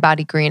Mind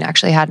Body Green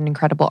actually had an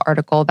incredible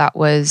article that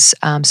was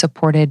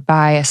supported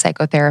by a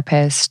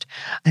psychotherapist.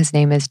 His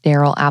name is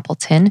Daryl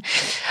Appleton.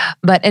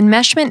 But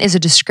enmeshment is a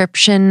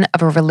description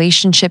of a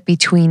relationship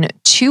between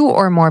two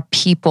or more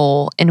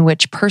people in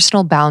which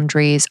personal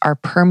boundaries are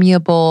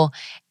permeable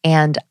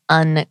and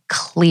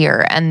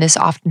unclear. And this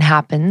often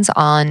happens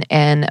on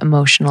an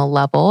emotional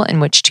level, in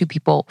which two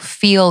people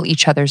feel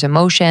each other's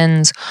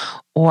emotions,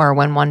 or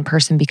when one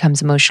person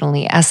becomes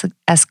emotionally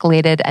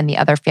escalated and the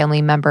other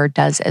family member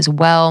does as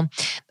well.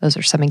 Those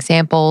are some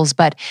examples.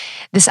 But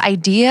this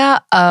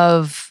idea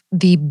of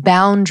the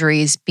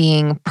boundaries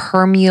being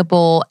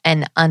permeable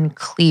and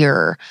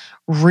unclear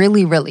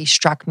really, really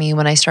struck me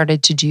when I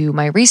started to do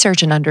my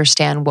research and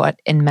understand what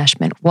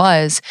enmeshment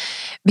was.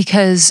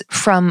 Because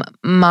from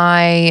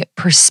my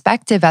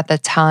perspective at the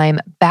time,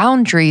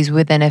 boundaries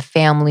within a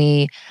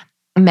family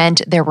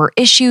meant there were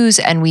issues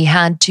and we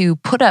had to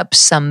put up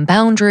some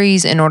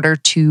boundaries in order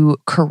to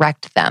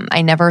correct them.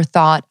 I never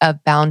thought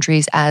of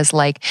boundaries as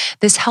like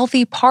this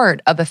healthy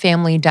part of a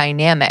family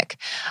dynamic.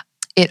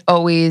 It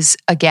always,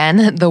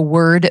 again, the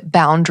word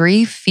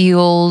boundary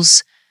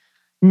feels,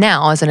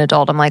 now as an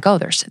adult, I'm like, oh,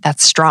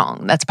 that's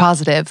strong, that's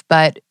positive.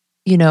 But,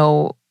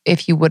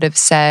 if you would have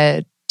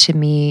said to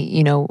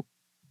me,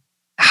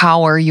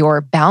 how are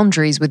your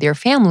boundaries with your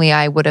family?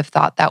 I would have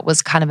thought that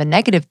was kind of a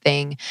negative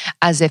thing,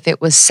 as if it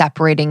was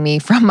separating me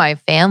from my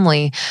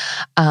family,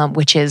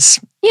 which is,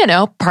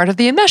 part of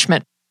the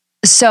enmeshment.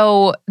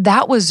 So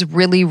that was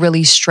really,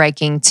 really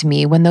striking to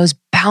me when those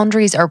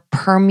boundaries are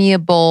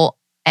permeable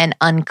and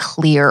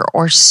unclear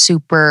or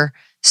super,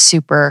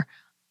 super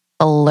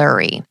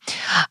blurry.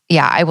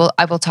 Yeah, I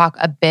will talk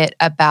a bit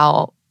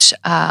about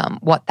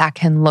what that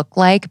can look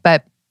like,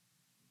 but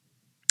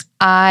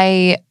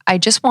I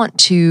just want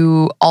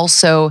to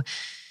also,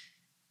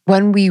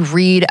 when we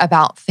read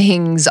about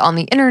things on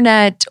the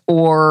internet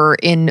or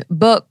in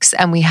books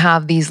and we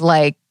have these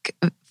like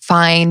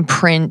fine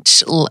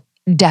print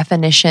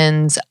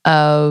definitions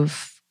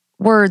of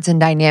words and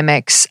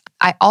dynamics,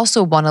 I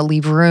also want to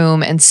leave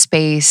room and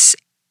space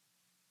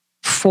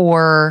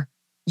for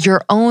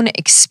your own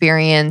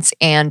experience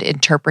and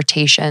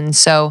interpretation.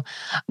 So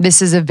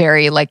this is a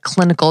very like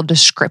clinical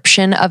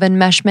description of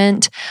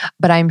enmeshment,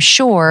 but I'm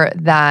sure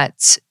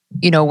that,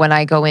 when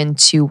I go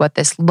into what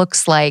this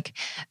looks like,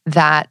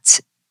 that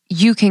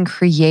you can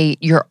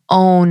create your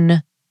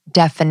own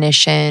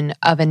definition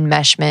of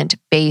enmeshment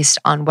based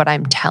on what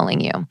I'm telling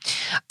you.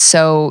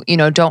 So,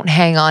 don't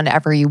hang on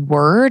every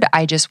word.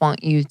 I just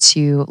want you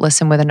to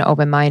listen with an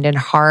open mind and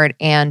heart.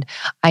 And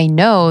I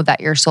know that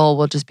your soul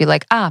will just be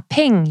like,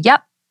 ping,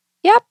 yep,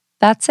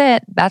 that's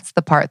it. That's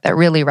the part that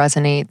really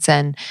resonates.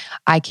 And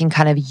I can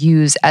kind of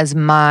use as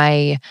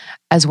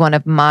one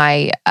of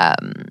my,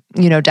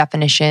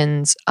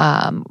 definitions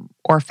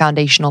or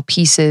foundational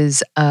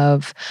pieces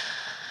of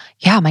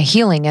my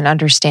healing and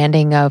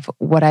understanding of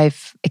what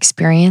I've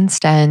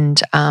experienced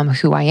and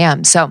who I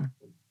am. So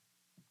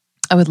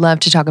I would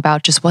love to talk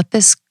about just what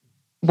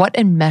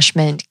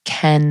enmeshment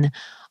can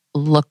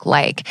look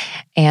like.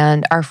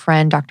 And our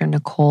friend, Dr.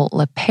 Nicole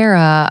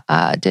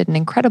LaPera, did an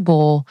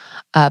incredible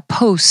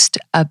post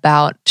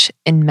about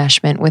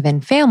enmeshment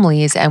within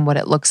families and what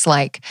it looks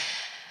like.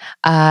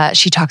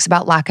 She talks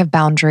about lack of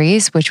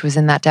boundaries, which was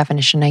in that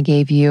definition I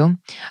gave you,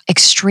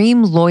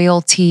 extreme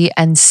loyalty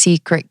and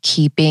secret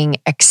keeping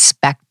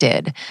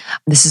expected.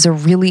 This is a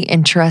really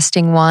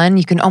interesting one.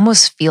 You can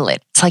almost feel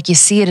it. It's like you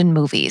see it in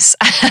movies.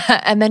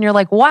 And then you're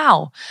like,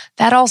 wow,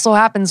 that also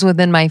happens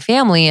within my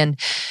family. And,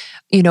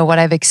 what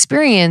I've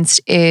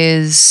experienced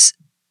is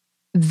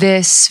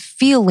this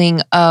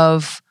feeling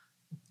of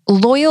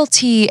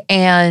loyalty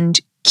and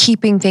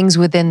keeping things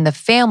within the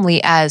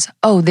family as,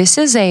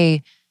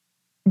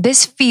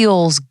 this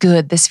feels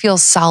good. This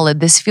feels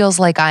solid. This feels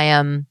like I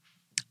am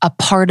a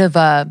part of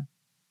a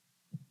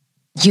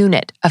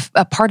unit,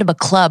 a part of a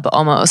club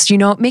almost.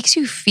 It makes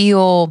you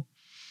feel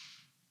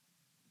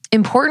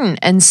important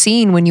and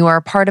seen when you are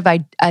a part of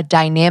a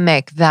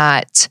dynamic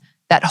that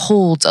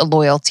holds a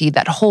loyalty,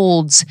 that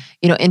holds,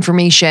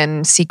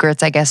 information.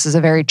 Secrets, I guess, is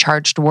a very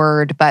charged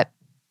word, but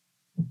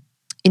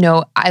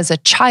as a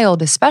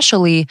child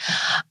especially,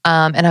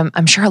 and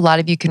I'm sure a lot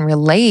of you can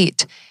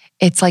relate,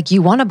 it's like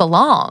you want to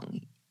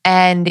belong.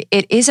 And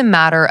it is a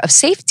matter of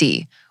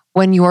safety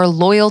when you are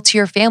loyal to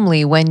your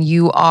family, when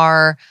you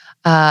are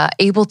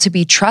able to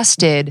be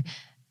trusted.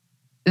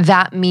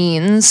 That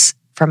means,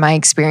 from my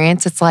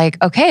experience, it's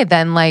like, okay,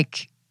 then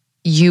like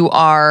you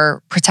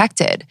are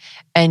protected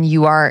and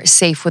you are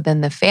safe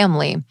within the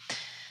family.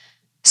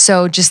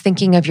 So just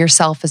thinking of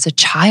yourself as a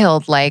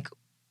child, like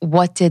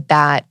what did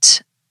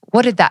that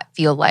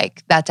feel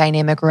like? That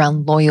dynamic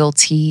around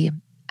loyalty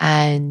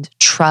and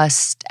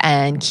trust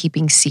and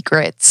keeping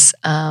secrets.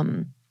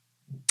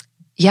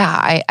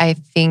 I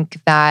think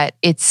that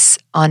it's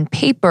on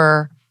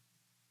paper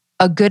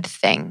a good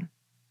thing,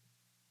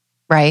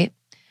 right?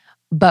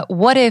 But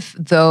what if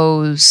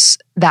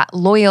that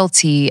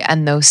loyalty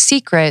and those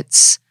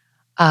secrets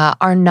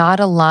are not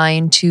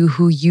aligned to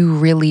who you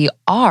really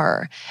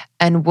are?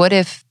 And what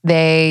if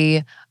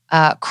they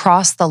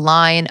cross the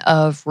line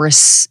of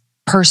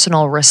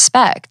personal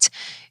respect?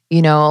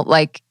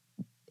 Like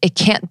it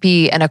can't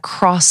be an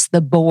across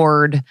the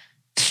board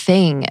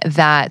thing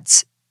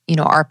that,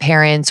 our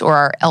parents or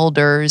our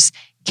elders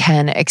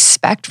can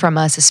expect from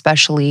us,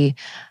 especially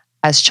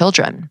as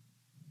children.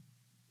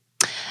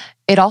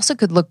 It also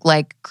could look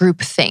like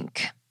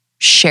groupthink,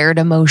 shared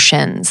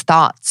emotions,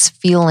 thoughts,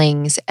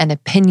 feelings, and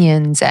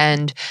opinions.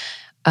 And,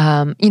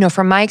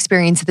 from my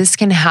experience, this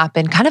can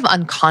happen kind of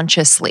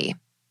unconsciously,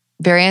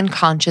 very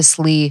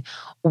unconsciously,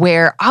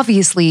 where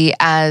obviously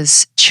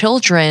as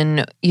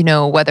children,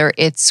 whether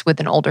it's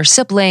with an older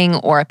sibling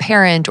or a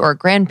parent or a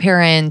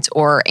grandparent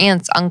or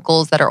aunts,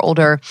 uncles that are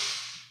older,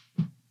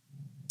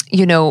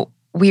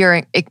 we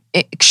are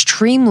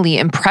extremely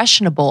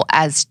impressionable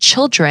as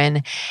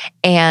children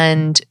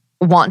and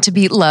want to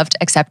be loved,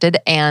 accepted,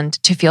 and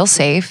to feel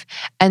safe.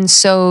 And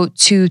so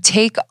to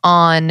take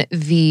on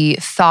the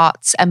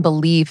thoughts and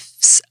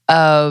beliefs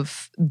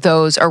of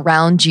those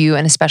around you,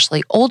 and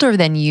especially older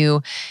than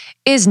you,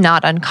 is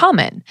not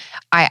uncommon.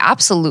 I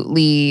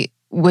absolutely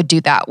would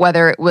do that,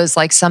 whether it was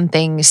like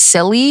something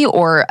silly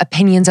or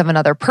opinions of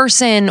another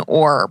person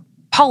or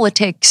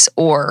politics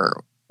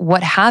or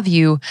what have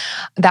you.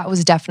 That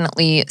was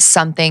definitely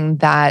something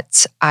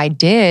that I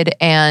did.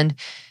 And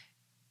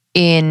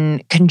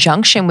in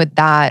conjunction with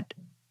that,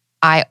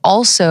 I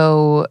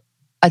also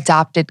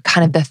adopted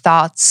kind of the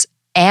thoughts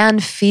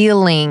and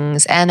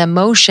feelings and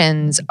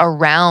emotions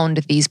around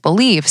these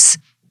beliefs.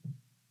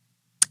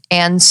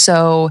 And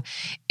so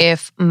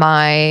if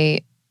my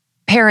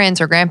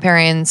parents or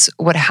grandparents,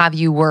 what have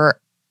you,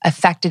 were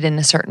affected in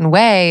a certain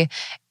way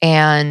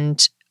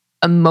and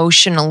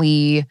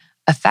emotionally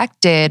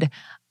affected,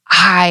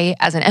 I,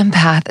 as an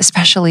empath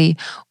especially,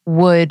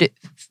 would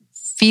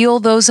feel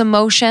those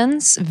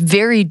emotions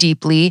very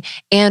deeply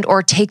and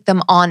or take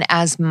them on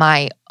as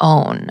my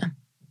own,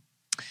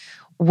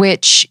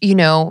 which,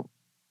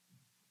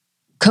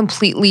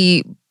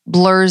 completely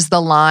blurs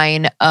the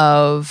line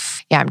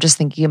of, I'm just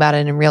thinking about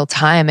it in real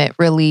time. It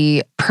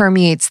really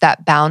permeates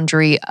that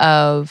boundary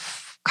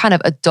of kind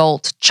of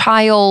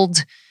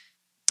adult-child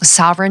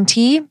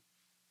sovereignty,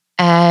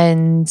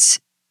 and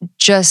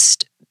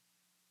just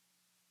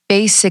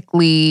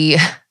basically,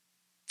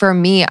 for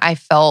me, I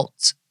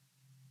felt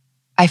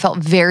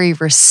very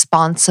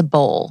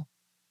responsible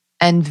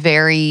and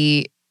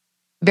very,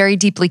 very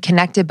deeply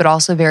connected, but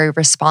also very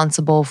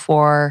responsible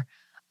for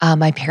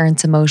my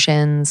parents'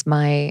 emotions,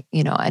 my,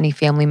 any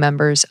family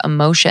members'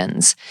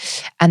 emotions.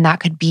 And that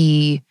could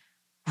be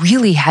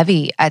really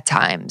heavy at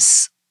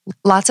times.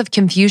 Lots of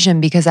confusion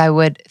because I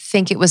would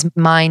think it was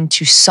mine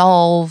to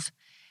solve.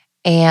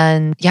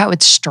 And it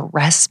would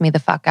stress me the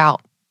fuck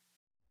out.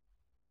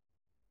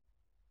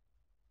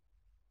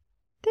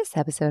 This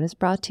episode is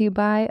brought to you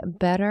by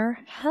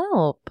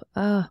BetterHelp.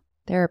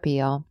 Therapy,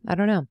 y'all. I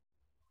don't know.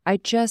 I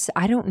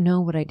don't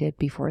know what I did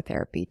before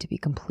therapy, to be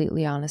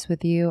completely honest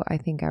with you. I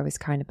think I was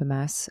kind of a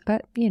mess,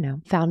 but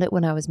found it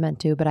when I was meant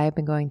to. But I have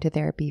been going to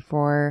therapy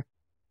for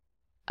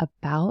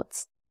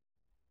about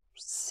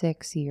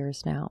 6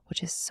 years now,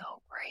 which is so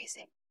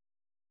crazy.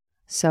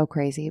 So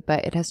crazy,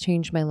 but it has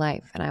changed my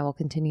life, and I will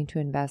continue to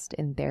invest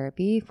in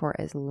therapy for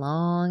as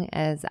long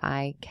as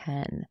I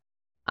can.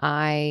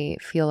 I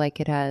feel like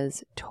it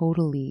has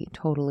totally,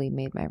 totally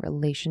made my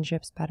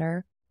relationships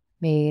better,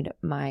 made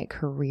my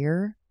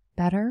career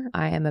better.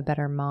 I am a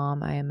better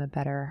mom. I am a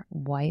better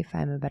wife.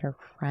 I am a better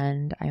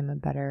friend. I am a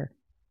better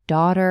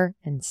daughter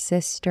and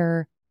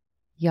sister.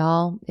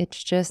 Y'all,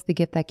 it's just the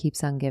gift that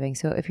keeps on giving.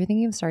 So if you're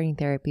thinking of starting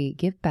therapy,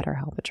 give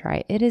BetterHelp a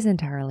try. It is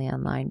entirely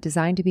online,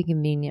 designed to be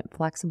convenient,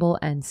 flexible,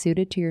 and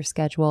suited to your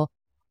schedule.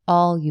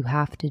 All you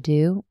have to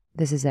do,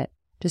 this is it.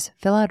 Just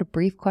fill out a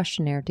brief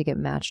questionnaire to get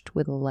matched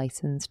with a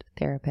licensed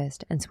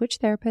therapist and switch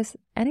therapists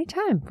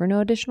anytime for no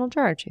additional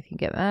charge. If you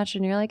get matched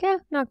and you're like,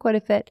 not quite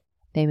a fit,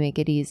 they make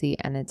it easy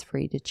and it's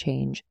free to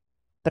change.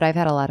 But I've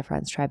had a lot of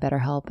friends try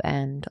BetterHelp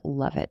and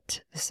love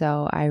it.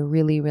 So I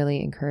really,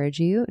 really encourage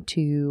you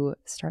to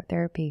start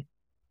therapy.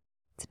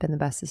 It's been the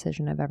best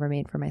decision I've ever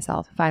made for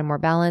myself. Find more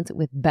balance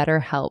with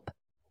BetterHelp.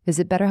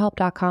 Visit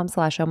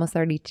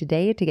betterhelp.com/almost30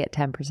 today to get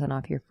 10%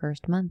 off your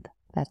first month.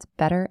 That's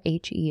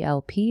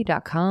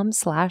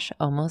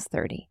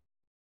betterhelp.com/almost30.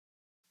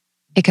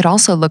 It could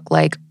also look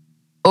like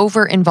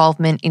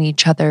over-involvement in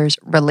each other's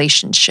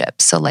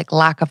relationships. So like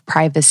lack of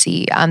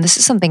privacy. This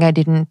is something I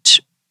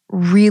didn't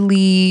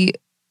really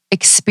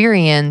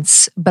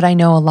experience, but I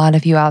know a lot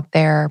of you out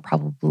there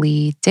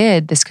probably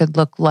did. This could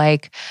look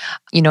like,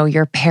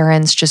 your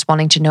parents just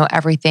wanting to know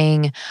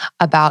everything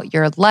about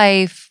your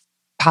life,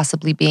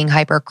 possibly being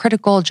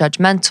hypercritical,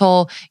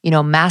 judgmental,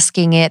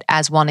 masking it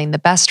as wanting the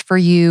best for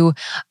you,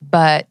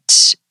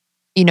 but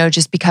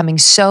just becoming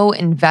so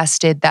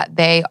invested that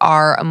they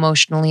are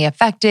emotionally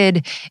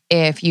affected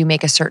if you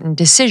make a certain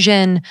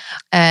decision.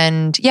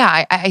 And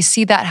I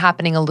see that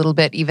happening a little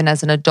bit even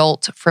as an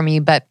adult for me,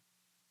 but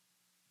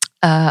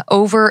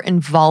over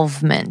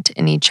involvement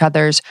in each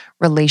other's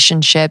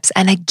relationships.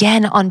 And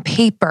again, on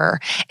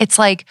paper, it's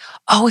like,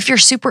 if you're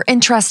super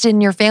interested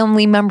in your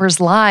family members'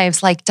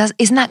 lives,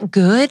 isn't that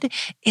good?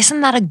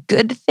 Isn't that a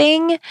good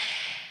thing?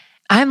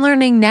 I'm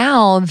learning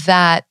now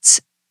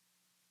that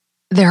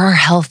there are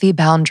healthy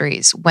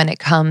boundaries when it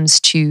comes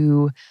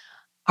to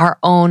our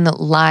own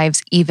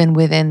lives, even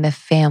within the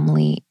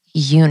family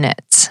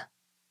unit.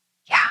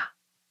 Yeah.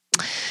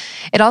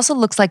 It also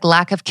looks like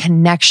lack of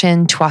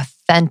connection to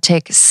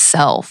authentic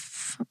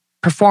self,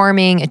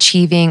 performing,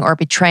 achieving, or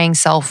betraying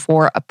self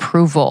for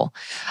approval.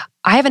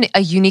 I have a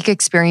unique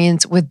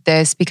experience with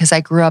this because I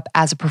grew up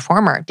as a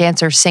performer,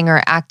 dancer,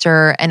 singer,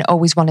 actor, and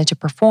always wanted to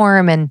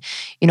perform. And,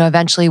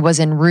 eventually was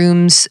in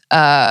rooms,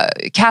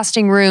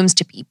 casting rooms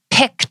to be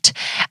picked.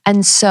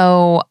 And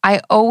so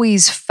I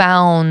always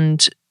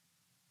found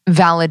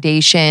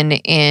validation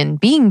in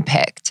being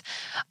picked.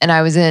 And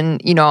I was am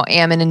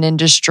in an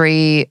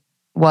industry,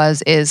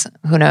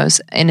 who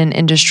knows, in an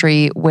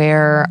industry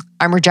where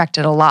I'm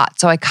rejected a lot.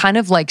 So I kind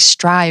of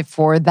strive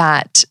for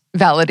that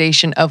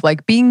validation of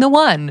being the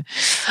one.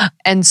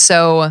 And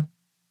so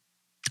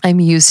I'm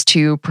used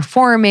to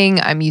performing,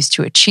 I'm used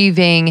to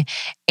achieving.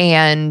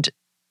 And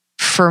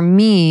for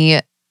me,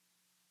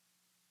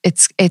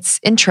 it's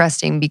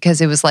interesting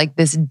because it was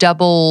this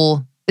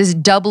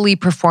doubly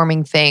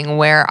performing thing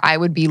where I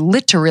would be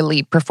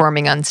literally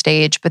performing on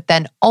stage, but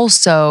then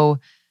also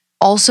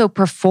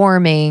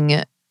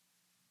performing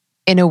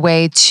in a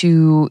way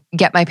to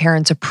get my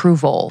parents'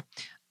 approval,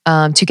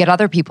 to get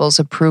other people's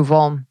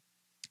approval.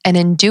 And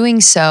in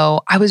doing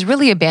so, I was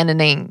really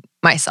abandoning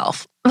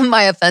myself,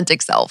 my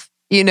authentic self,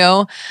 you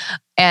know?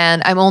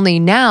 And I'm only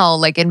now,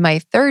 like in my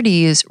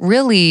 30s,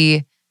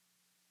 really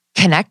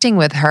connecting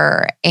with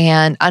her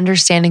and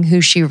understanding who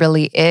she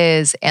really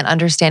is and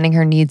understanding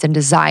her needs and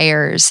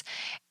desires.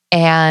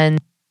 And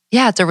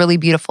yeah, it's a really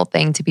beautiful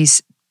thing to be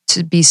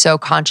so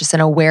conscious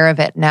and aware of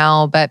it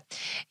now. But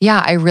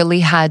yeah, I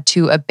really had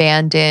to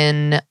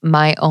abandon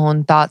my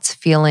own thoughts,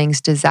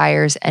 feelings,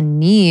 desires, and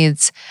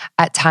needs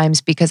at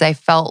times because I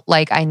felt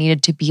like I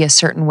needed to be a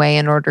certain way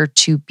in order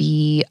to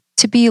be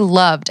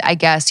loved, I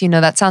guess. You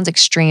know, that sounds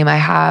extreme. I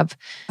have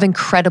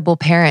incredible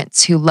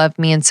parents who love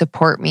me and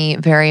support me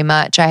very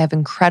much. I have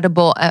an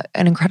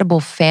incredible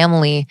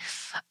family.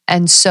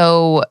 And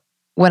so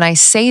when I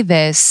say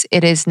this,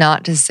 it is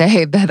not to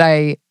say that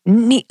I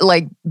need,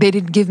 like, they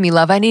didn't give me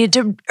love. I needed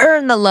to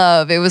earn the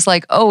love. It was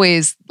like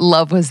always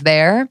love was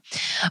there.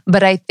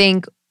 But I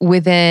think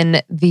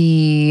within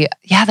the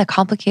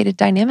complicated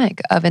dynamic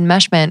of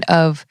enmeshment,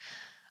 of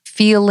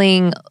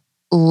feeling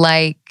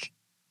like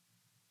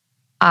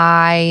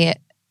I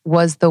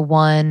was the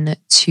one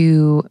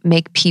to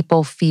make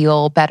people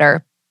feel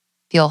better,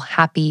 feel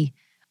happy.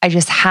 I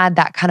just had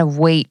that kind of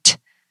weight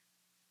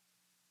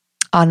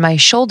on my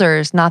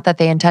shoulders. Not that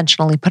they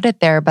intentionally put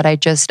it there, but I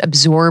just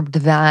absorbed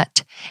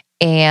that,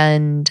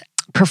 and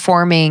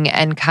performing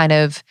and kind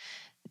of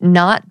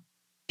not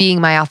being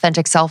my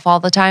authentic self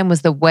all the time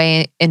was the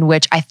way in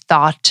which I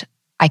thought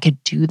I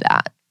could do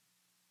that.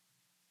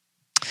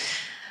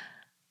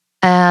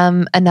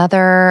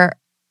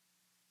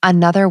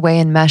 Another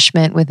way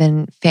enmeshment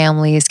within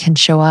families can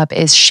show up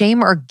is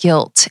shame or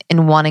guilt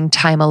in wanting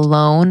time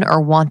alone or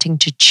wanting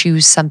to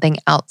choose something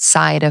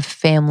outside of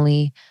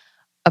family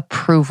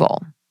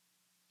approval.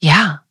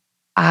 Yeah,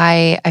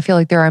 I feel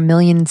like there are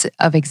millions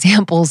of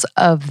examples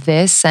of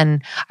this,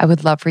 and I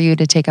would love for you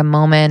to take a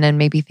moment and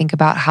maybe think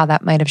about how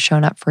that might have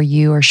shown up for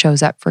you or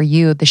shows up for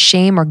you. The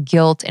shame or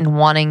guilt in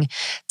wanting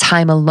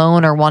time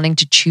alone or wanting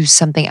to choose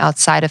something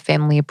outside of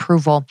family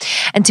approval.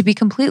 And to be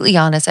completely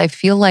honest, I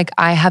feel like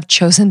I have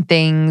chosen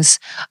things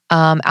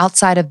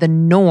outside of the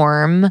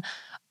norm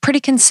pretty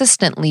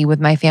consistently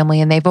with my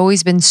family, and they've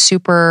been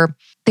super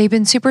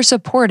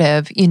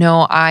supportive. You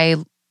know, I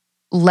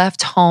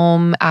left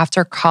home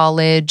after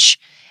college,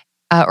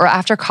 after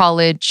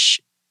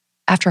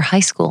high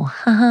school.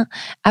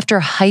 After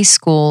high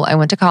school, I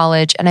went to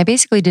college, and I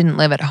basically didn't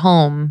live at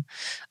home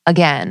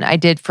again. I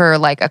did for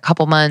like a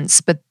couple months,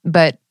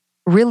 but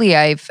really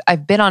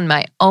I've been on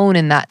my own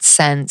in that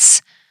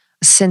sense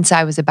since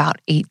I was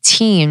about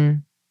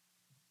 18.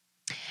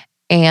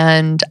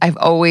 And I've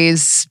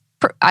always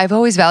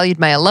valued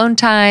my alone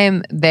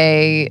time.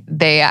 They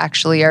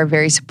actually are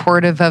very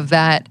supportive of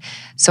that.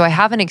 So I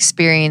haven't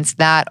experienced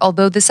that.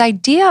 Although this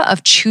idea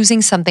of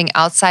choosing something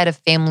outside of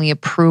family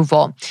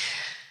approval,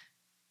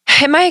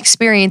 in my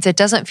experience, it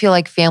doesn't feel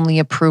like family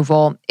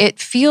approval. It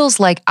feels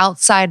like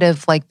outside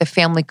of like the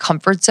family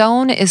comfort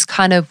zone is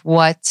kind of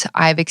what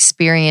I've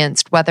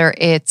experienced, whether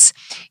it's,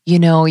 you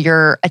know,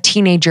 you're a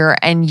teenager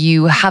and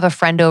you have a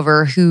friend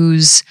over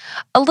who's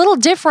a little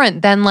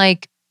different than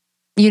like,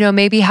 you know,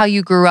 maybe how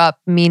you grew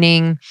up,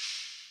 meaning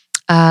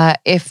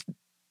if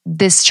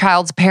this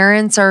child's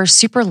parents are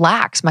super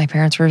lax, my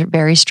parents were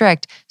very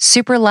strict,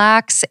 super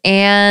lax,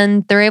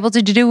 and they're able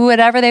to do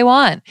whatever they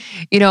want,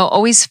 you know,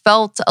 always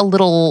felt a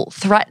little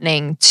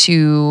threatening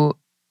to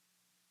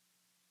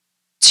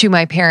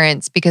my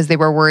parents because they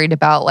were worried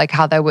about like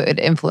how that would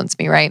influence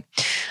me, right?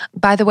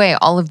 By the way,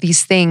 all of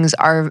these things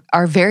are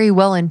very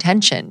well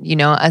intentioned, you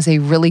know, as a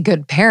really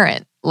good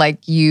parent.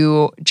 Like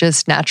you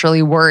just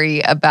naturally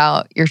worry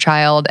about your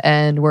child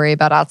and worry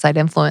about outside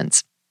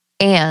influence.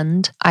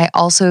 And I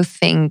also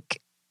think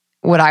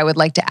what I would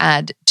like to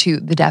add to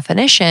the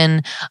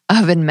definition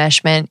of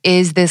enmeshment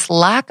is this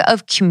lack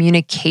of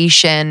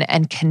communication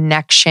and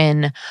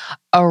connection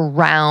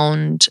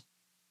around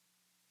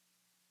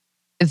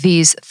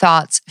these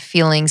thoughts,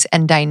 feelings,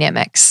 and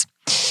dynamics.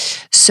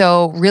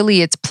 So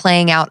really it's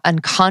playing out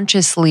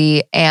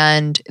unconsciously,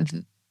 and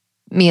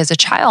me as a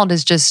child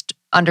is just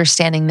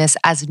understanding this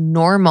as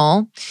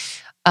normal,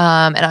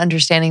 and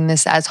understanding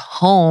this as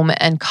home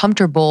and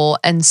comfortable.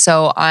 And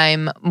so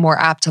I'm more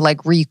apt to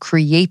like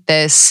recreate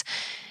this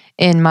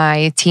in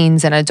my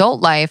teens and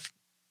adult life.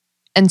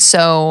 And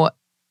so,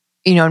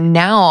 you know,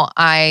 now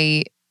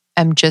I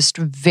am just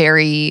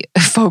very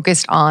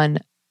focused on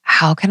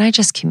how can I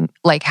just,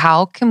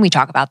 how can we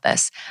talk about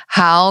this?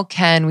 How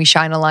can we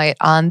shine a light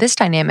on this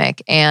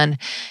dynamic and,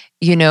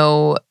 you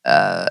know,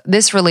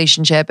 this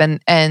relationship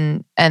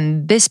and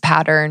this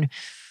pattern?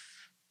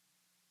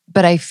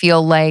 But I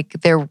feel like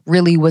there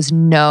really was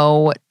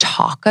no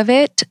talk of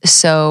it.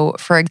 So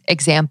for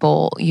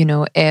example, you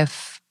know,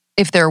 if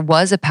there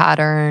was a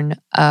pattern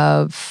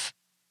of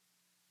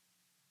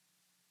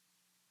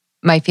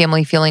my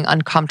family feeling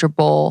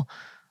uncomfortable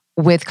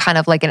with kind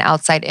of like an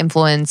outside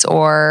influence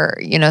or,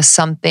 you know,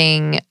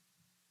 something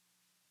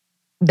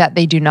that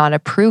they do not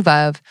approve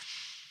of,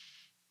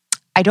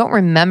 I don't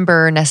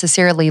remember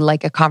necessarily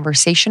like a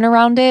conversation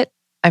around it.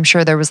 I'm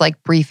sure there was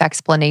like brief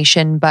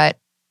explanation, but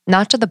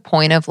not to the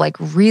point of like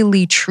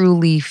really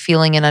truly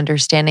feeling and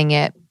understanding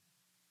it.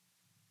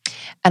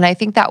 And I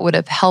think that would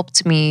have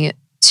helped me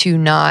to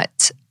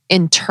not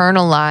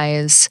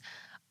internalize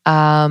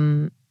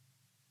some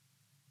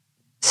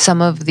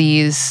of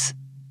these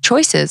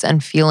choices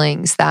and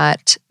feelings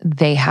that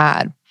they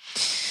had.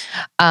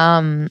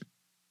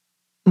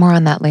 More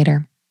on that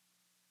later.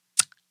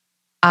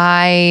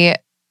 I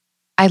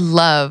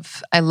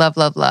love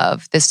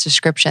this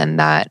description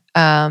that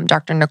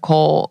Dr.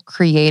 Nicole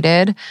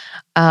created,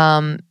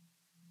 and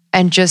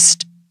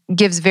just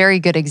gives very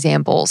good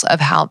examples of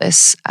how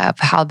this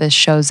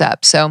shows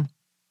up. So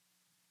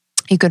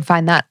you could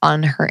find that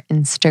on her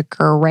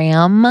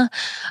Instagram.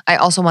 I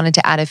also wanted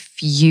to add a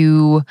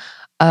few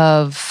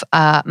of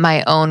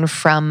my own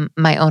from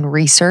my own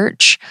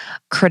research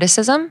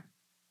criticism.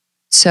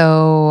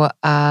 So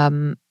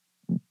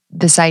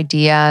this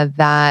idea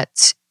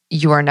that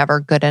you are never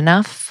good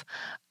enough,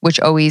 which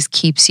always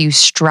keeps you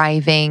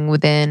striving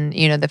within,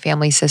 the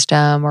family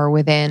system, or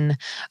within,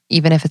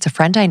 even if it's a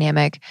friend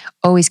dynamic,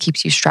 always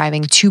keeps you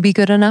striving to be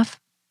good enough.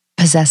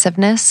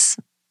 Possessiveness.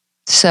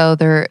 So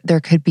there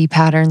could be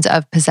patterns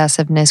of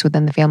possessiveness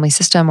within the family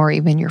system or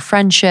even your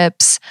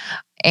friendships.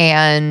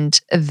 And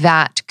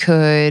that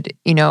could,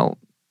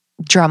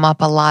 drum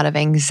up a lot of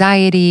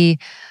anxiety,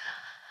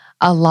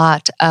 a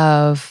lot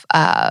of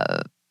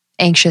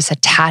anxious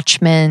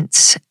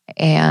attachment.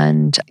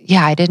 And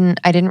yeah, I didn't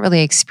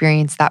really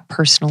experience that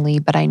personally,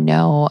 but I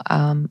know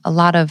a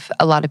lot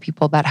of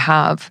people that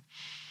have.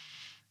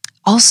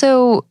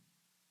 Also,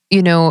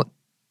 we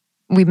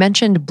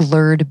mentioned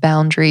blurred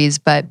boundaries,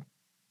 but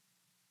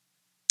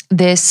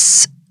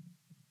this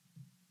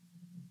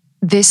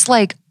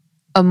like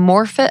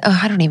amorphous,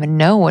 I don't even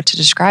know what to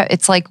describe.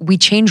 It's like we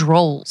change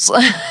roles.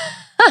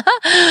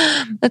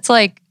 It's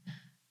like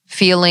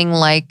feeling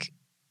like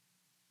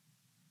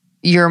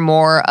you're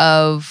more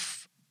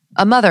of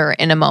a mother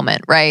in a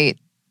moment, right?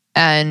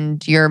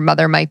 And your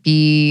mother might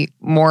be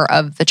more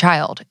of the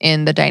child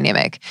in the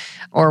dynamic,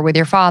 or with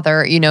your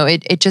father,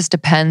 it just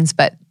depends,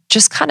 but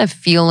just kind of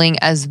feeling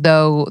as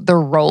though the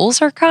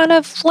roles are kind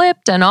of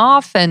flipped and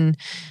off. And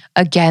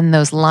again,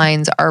 those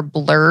lines are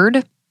blurred.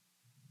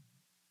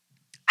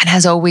 And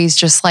as always,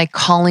 just like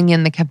calling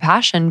in the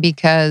compassion,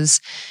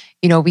 because,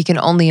 we can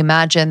only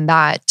imagine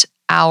that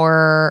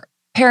our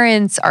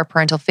parents, our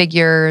parental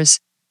figures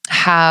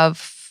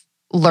have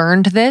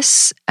learned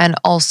this and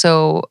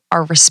also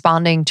are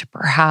responding to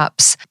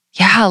perhaps,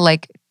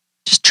 like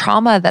just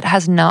trauma that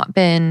has not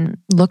been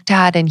looked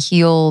at and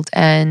healed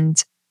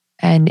and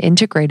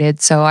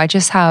integrated. So I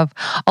just have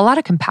a lot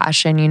of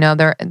compassion.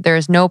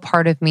 There's no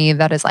part of me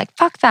that is like,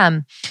 fuck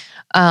them.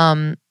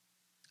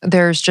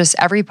 There's just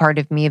every part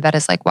of me that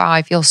is like, wow,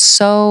 I feel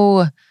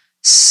so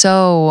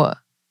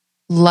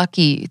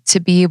lucky to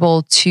be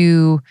able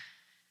to,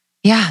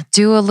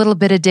 do a little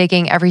bit of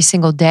digging every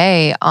single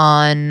day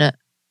on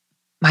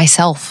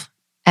myself.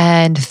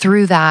 And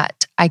through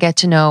that, I get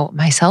to know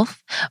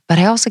myself, but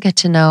I also get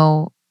to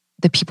know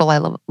the people I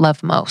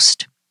love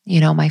most,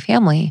 my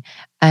family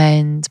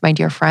and my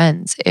dear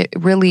friends. It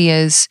really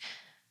is.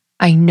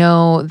 I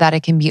know that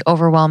it can be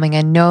overwhelming.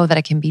 I know that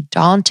it can be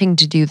daunting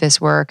to do this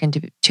work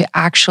and to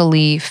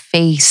actually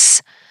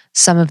face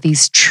some of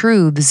these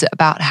truths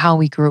about how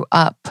we grew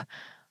up.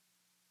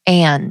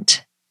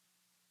 And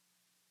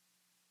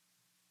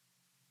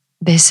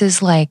this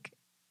is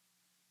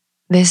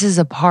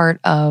a part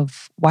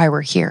of why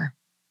we're here,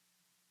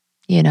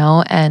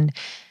 and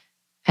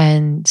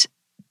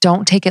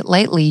don't take it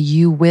lightly.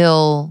 You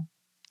will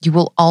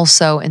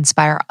also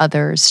inspire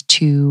others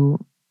to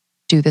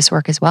do this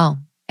work as well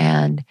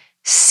and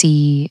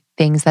see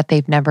things that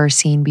they've never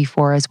seen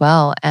before as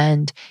well,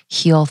 and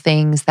heal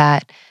things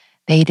that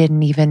they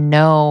didn't even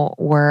know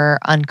were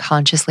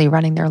unconsciously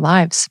running their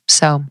lives.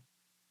 So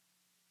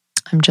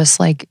I'm just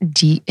like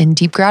in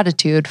deep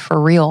gratitude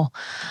for real,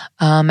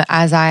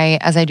 as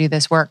I do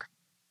this work.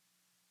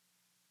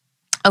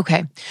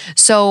 Okay,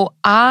 so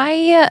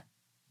I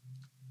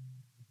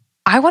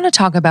want to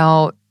talk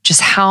about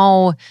just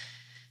how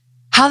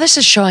this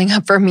is showing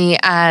up for me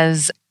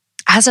as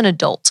an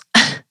adult.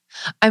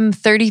 I'm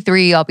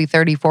 33, I'll be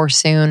 34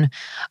 soon.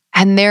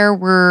 And there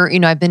were,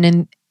 I've been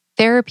in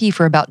therapy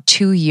for about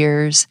 2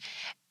 years,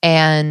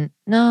 and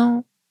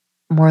no,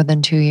 more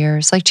than 2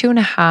 years, like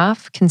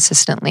 2.5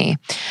 consistently.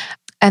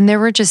 And there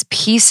were just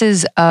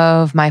pieces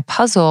of my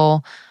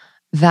puzzle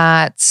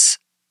that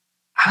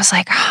I was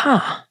like,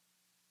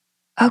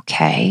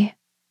 okay,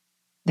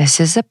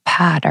 this is a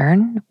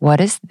pattern. What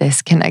is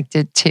this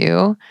connected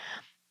to?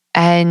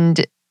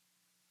 And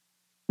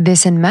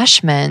this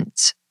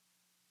enmeshment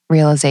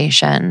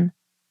realization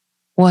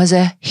was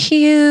a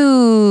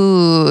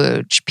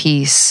huge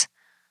piece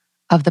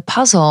of the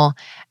puzzle.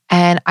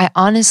 And I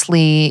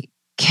honestly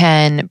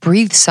can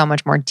breathe so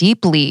much more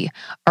deeply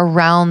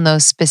around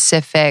those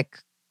specific,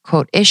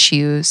 quote,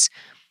 issues,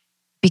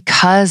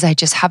 because I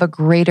just have a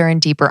greater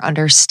and deeper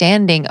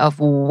understanding of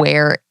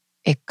where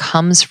it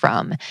comes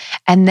from.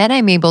 And then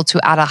I'm able to,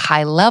 at a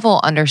high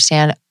level,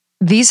 understand,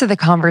 these are the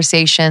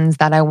conversations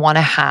that I want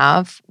to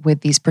have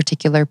with these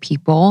particular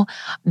people.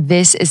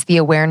 This is the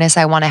awareness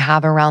I want to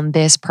have around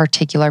this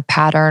particular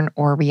pattern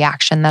or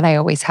reaction that I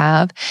always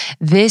have.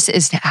 This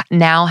is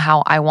now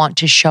how I want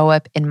to show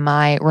up in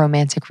my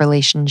romantic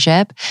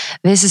relationship.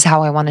 This is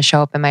how I want to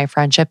show up in my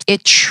friendships.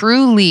 It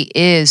truly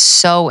is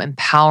so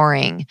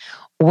empowering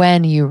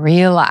when you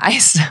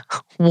realize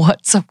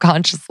what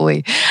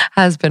subconsciously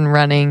has been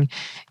running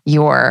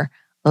your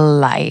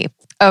life.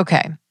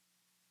 Okay.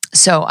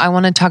 So I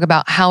want to talk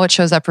about how it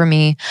shows up for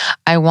me.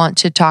 I want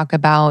to talk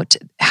about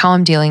how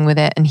I'm dealing with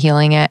it and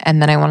healing it.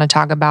 And then I want to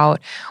talk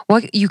about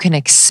what you can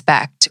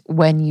expect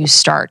when you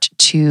start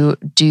to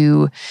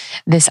do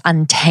this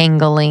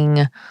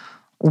untangling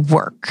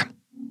work.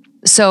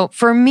 So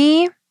for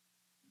me,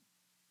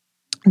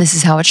 this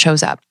is how it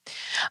shows up.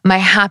 My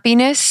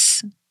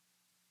happiness,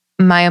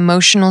 my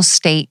emotional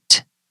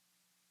state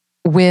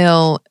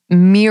will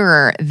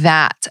mirror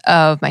that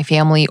of my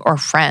family or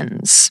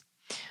friends.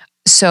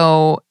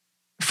 So,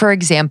 for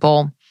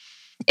example,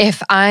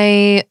 if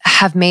I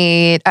have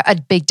made a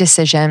big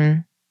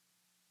decision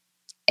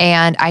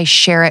and I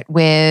share it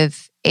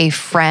with a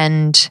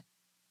friend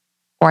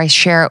or I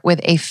share it with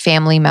a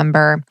family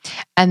member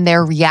and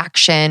their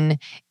reaction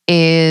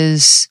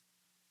is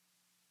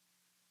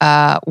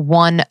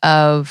one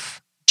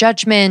of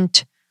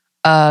judgment,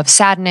 of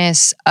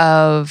sadness,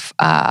 of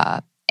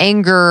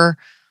anger,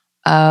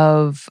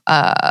 of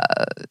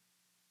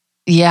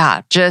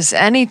just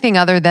anything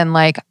other than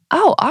like,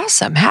 oh,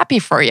 awesome, happy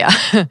for you.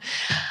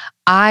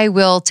 I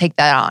will take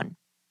that on.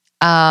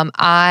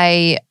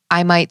 I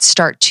might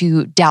start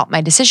to doubt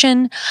my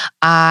decision.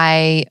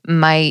 I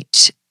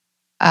might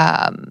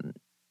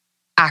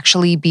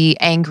actually be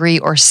angry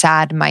or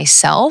sad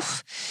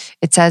myself.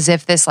 It's as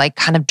if this like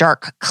kind of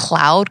dark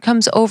cloud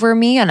comes over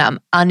me and I'm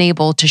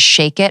unable to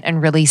shake it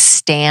and really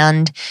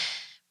stand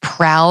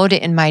proud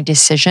in my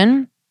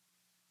decision.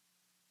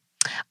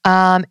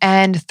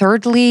 And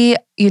thirdly,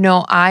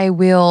 I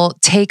will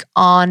take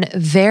on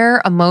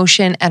their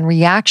emotion and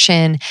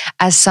reaction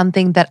as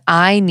something that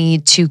I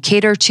need to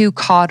cater to,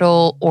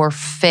 coddle, or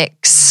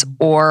fix,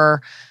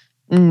 or,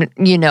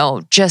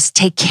 just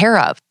take care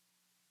of.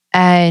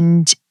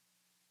 And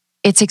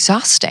it's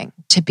exhausting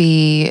to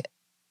be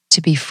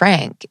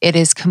frank. It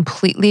is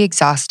completely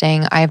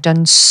exhausting. I have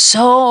done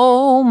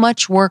so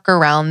much work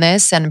around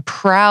this and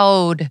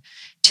proud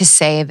to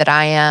say that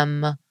I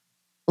am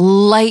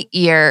light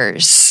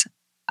years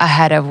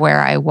ahead of where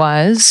I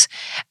was.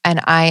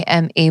 And I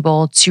am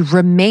able to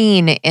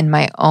remain in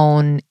my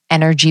own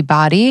energy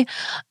body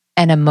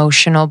and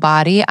emotional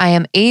body. I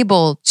am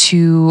able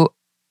to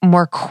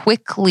more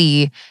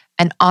quickly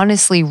and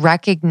honestly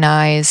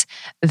recognize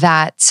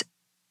that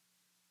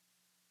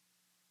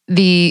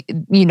these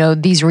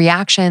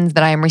reactions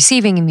that I am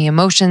receiving and the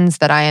emotions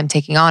that I am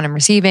taking on and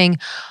receiving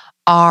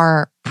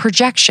are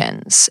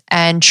projections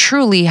and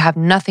truly have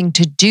nothing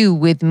to do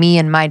with me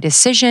and my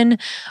decision,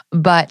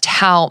 but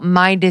how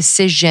my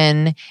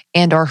decision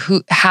and or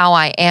how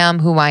I am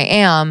who I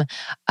am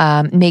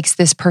makes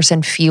this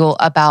person feel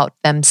about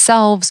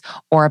themselves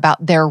or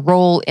about their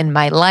role in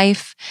my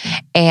life.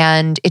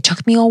 And it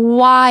took me a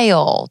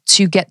while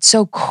to get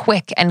so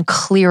quick and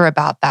clear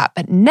about that.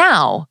 But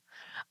now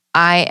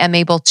I am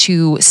able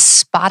to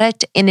spot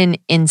it in an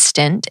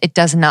instant. It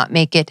does not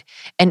make it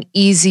an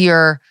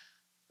easier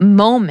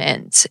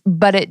moment,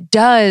 but it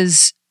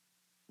does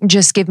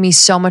just give me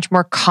so much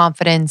more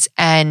confidence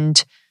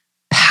and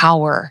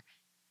power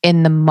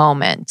in the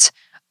moment.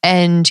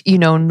 And,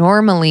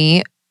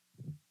 normally,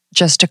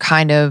 just to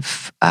kind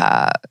of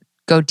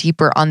go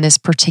deeper on this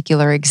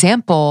particular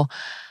example,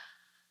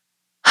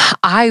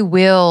 I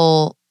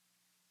will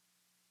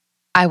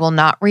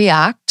not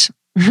react.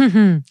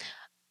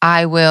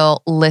 I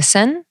will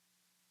listen,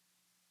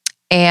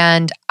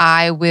 and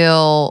I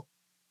will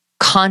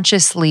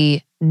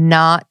consciously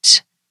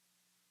not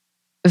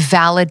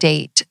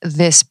validate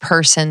this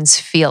person's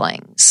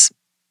feelings.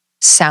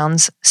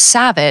 Sounds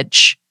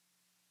savage,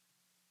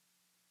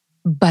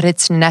 but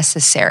it's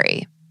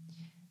necessary.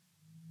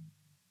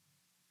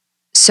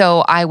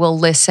 So I will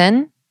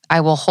listen. I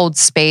will hold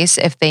space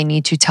if they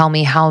need to tell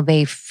me how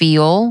they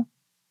feel,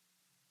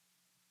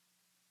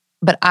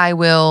 but I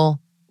will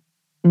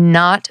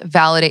not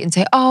validate and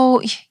say,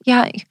 oh,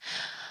 yeah,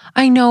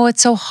 I know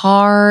it's so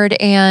hard,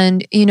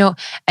 and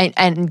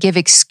and give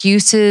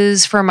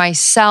excuses for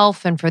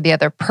myself and for the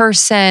other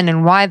person,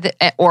 and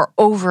or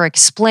over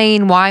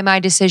explain why my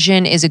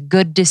decision is a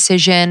good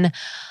decision.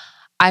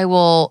 I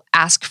will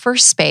ask for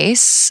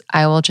space.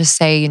 I will just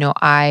say,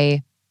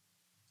 I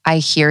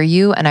hear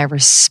you and I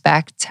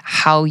respect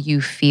how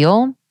you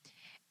feel,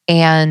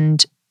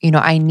 and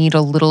I need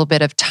a little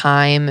bit of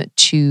time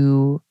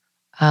to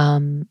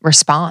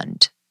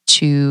respond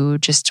to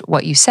just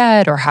what you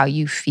said or how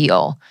you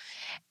feel.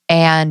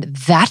 And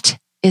that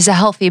is a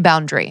healthy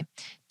boundary.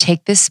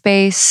 Take the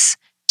space,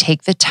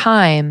 take the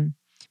time,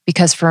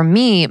 because for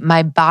me,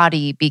 my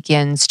body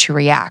begins to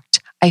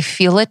react. I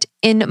feel it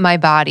in my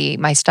body.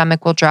 My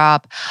stomach will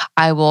drop.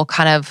 I will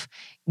kind of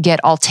get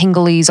all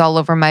tinglies all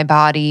over my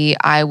body.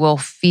 I will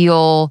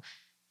feel,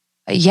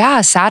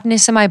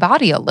 sadness in my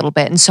body a little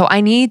bit. And so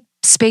I need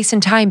space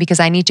and time because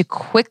I need to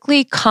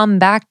quickly come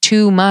back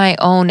to my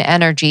own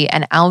energy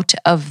and out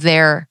of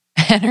their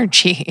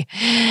energy.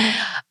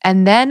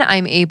 And then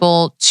I'm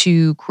able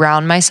to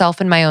ground myself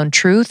in my own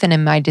truth and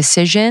in my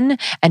decision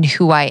and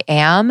who I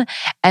am.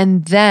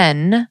 And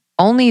then,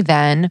 only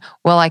then,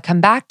 will I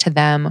come back to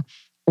them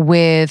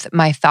with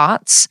my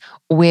thoughts,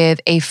 with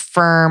a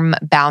firm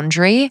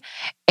boundary.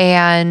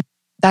 And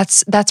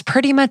that's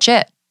pretty much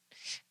it.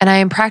 And I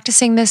am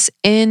practicing this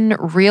in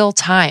real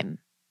time.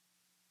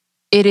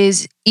 It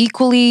is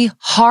equally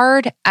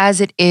hard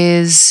as it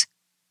is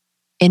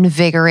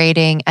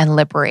invigorating and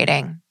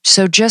liberating.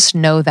 So just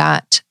know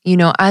that,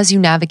 as you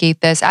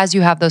navigate this, as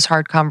you have those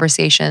hard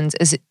conversations,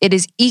 it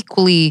is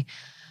equally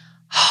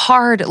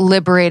hard,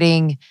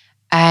 liberating,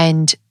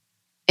 and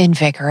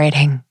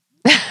invigorating.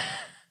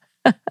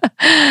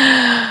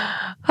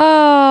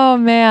 Oh,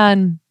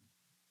 man.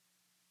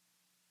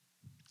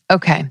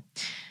 Okay.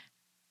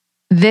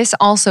 This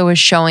also is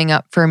showing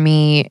up for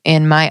me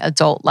in my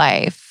adult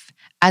life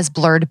as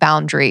blurred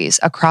boundaries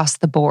across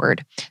the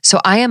board. So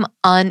I am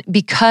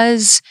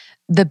because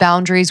the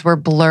boundaries were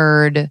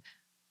blurred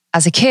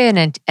as a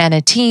kid and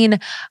a teen,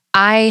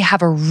 I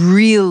have a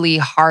really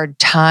hard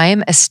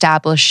time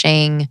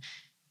establishing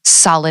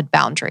solid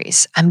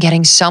boundaries. I'm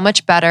getting so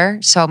much better.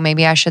 So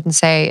maybe I shouldn't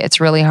say it's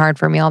really hard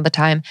for me all the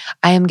time.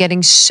 I am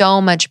getting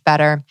so much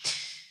better.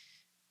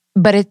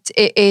 But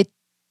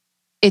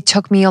it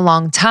took me a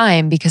long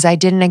time because I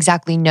didn't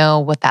exactly know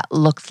what that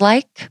looked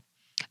like.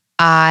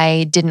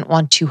 I didn't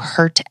want to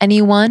hurt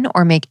anyone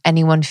or make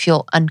anyone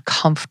feel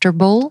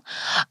uncomfortable.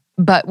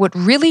 But what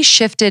really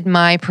shifted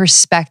my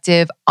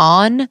perspective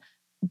on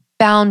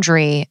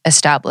boundary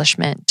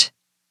establishment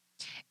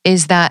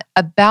is that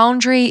a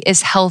boundary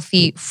is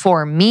healthy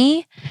for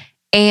me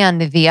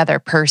and the other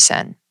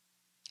person,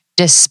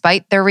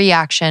 despite their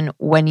reaction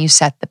when you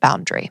set the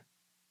boundary.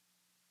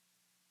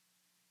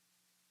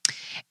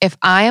 If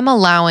I am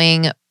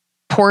allowing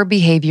poor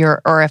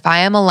behavior or if I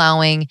am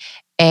allowing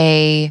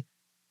a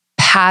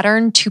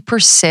pattern to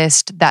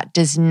persist that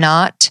does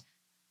not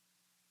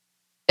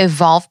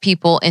evolve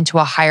people into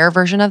a higher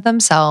version of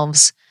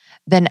themselves,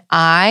 then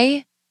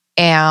I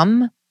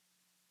am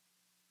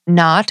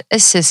not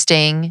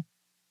assisting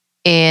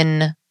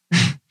in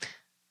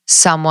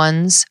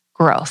someone's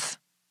growth.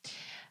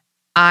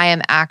 I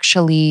am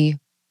actually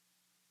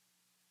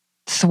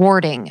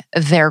thwarting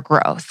their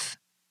growth.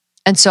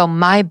 And so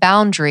my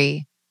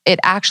boundary, it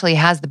actually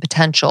has the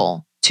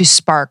potential to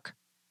spark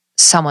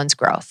someone's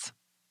growth.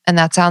 And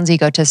that sounds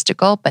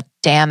egotistical, but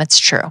damn, it's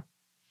true.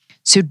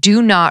 So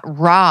do not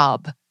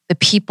rob the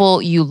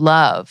people you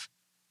love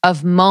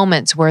of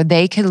moments where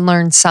they can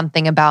learn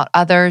something about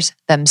others,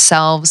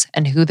 themselves,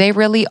 and who they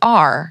really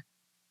are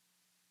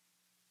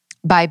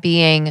by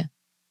being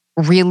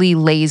really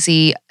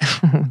lazy.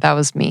 That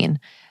was mean.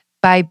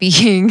 By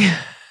being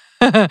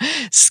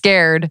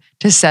scared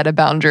to set a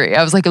boundary.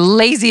 I was like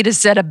lazy to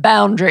set a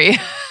boundary.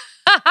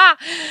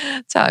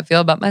 That's how I feel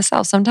about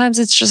myself. Sometimes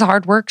it's just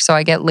hard work, so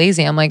I get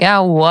lazy. I'm like,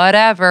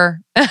 whatever.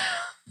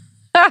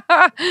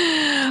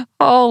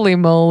 Holy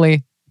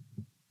moly.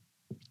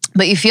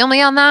 But you feel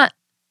me on that?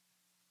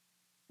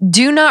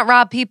 Do not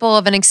rob people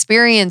of an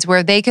experience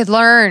where they could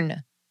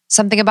learn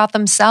something about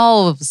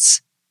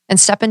themselves and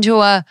step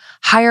into a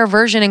higher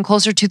version and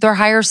closer to their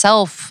higher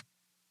self.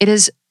 It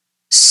is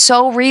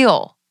so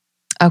real.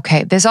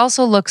 Okay, this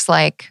also looks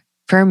like,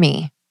 for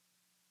me,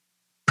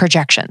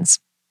 projections.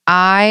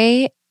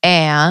 I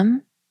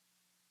am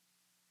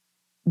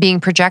being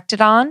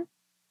projected on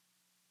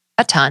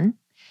a ton,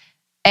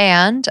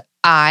 and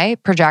I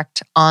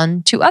project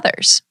on to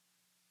others.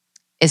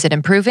 Is it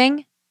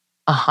improving?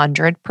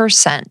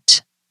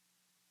 100%.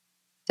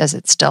 Does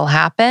it still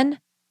happen?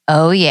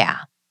 Oh, yeah.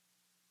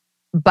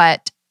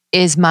 But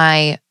is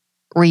my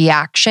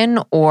reaction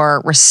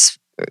or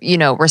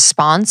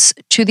response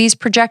to these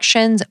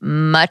projections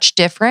much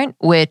different,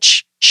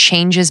 which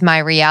changes my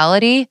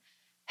reality?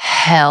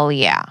 Hell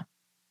yeah.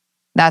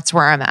 That's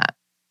where I'm at.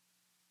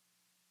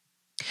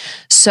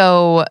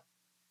 So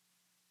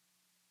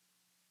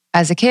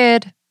as a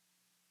kid,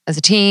 as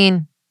a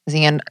teen, as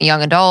a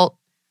young adult,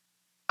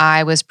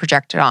 I was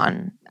projected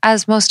on,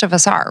 as most of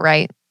us are,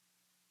 right?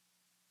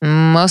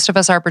 Most of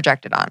us are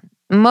projected on.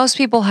 Most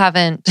people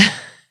haven't,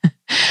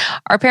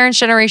 our parents'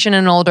 generation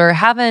and older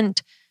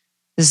haven't.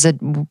 This is a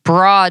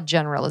broad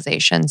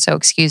generalization, so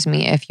excuse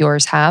me if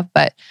yours have,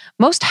 but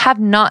most have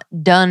not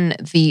done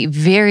the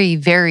very,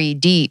 very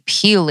deep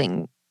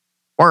healing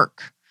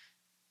work.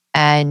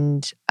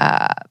 And,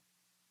 I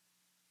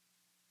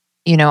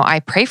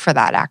pray for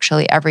that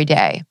actually every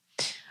day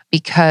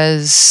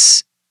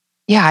because,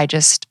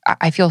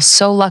 I feel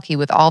so lucky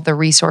with all the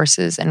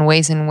resources and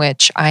ways in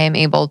which I am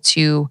able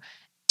to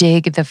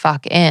dig the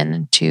fuck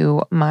in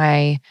to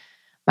my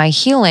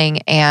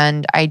healing.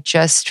 And I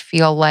just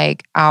feel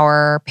like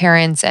our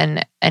parents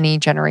and any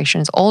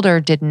generations older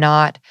did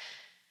not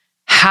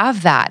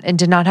have that and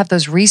did not have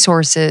those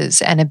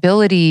resources and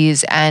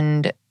abilities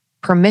and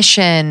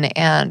permission.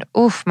 And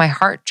oof, my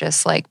heart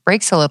just like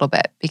breaks a little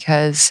bit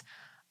because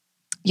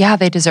yeah,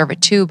 they deserve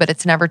it too, but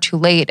it's never too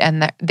late.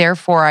 And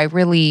therefore I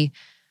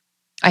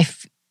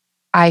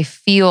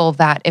feel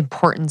that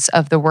importance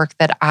of the work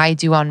that I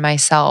do on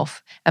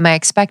myself. Am I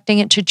expecting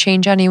it to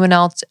change anyone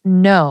else?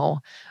 No,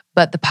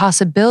 but the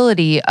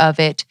possibility of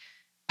it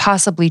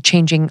possibly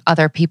changing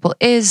other people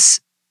is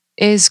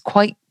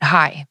quite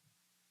high.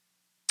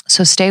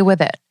 So stay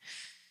with it.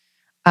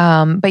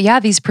 But yeah,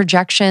 these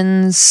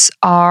projections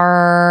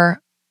can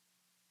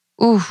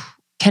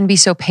be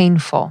so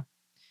painful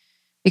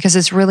because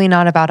it's really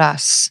not about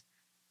us,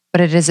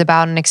 but it is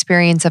about an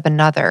experience of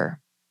another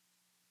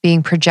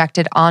being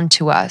projected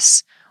onto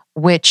us,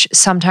 which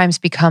sometimes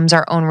becomes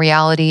our own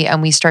reality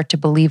and we start to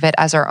believe it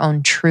as our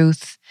own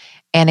truth,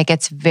 and it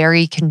gets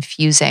very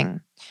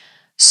confusing.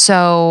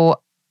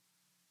 So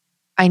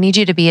I need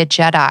you to be a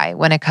Jedi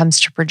when it comes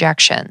to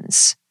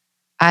projections,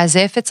 as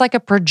if it's like a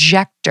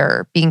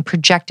projector being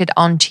projected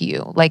onto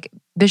you. Like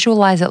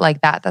visualize it like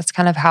that. That's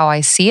kind of how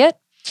I see it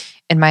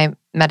in my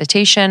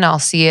meditation. I'll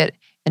see it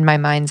in my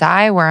mind's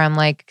eye where I'm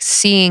like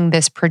seeing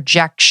this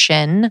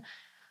projection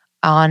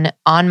on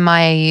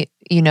my,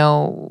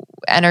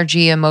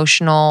 energy,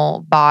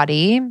 emotional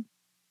body.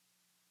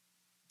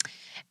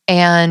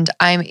 And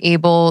I'm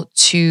able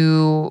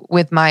to,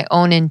 with my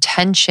own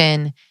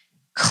intention,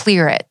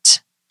 clear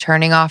it,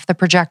 turning off the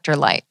projector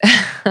light,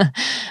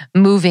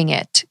 moving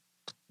it,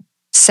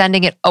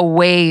 sending it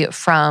away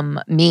from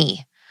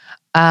me,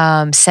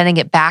 sending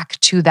it back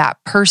to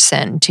that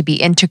person to be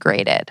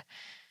integrated.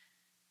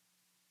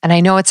 And I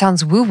know it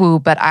sounds woo-woo,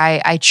 but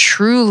I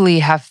truly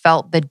have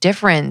felt the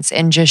difference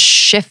in just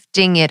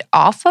shifting it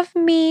off of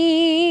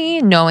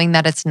me, knowing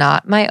that it's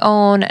not my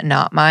own,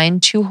 not mine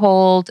to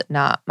hold,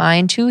 not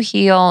mine to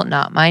heal,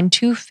 not mine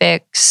to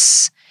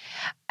fix.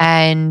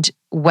 And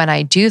when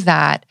I do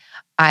that,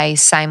 I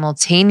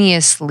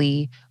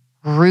simultaneously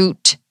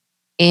root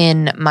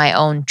in my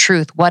own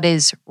truth. What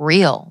is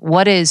real?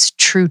 What is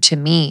true to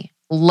me?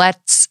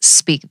 Let's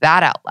speak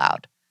that out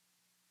loud.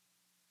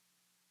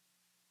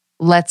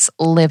 Let's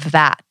live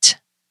that.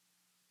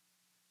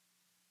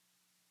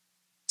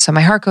 So my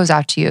heart goes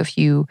out to you if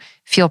you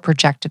feel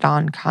projected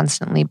on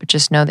constantly, but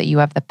just know that you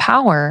have the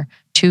power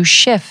to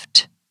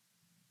shift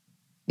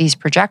these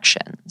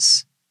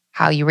projections,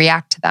 how you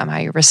react to them, how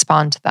you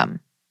respond to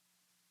them.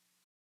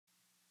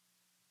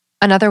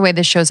 Another way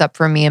this shows up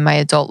for me in my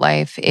adult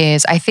life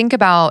is I think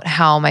about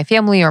how my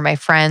family or my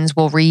friends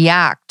will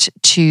react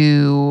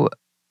to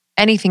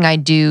anything I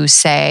do,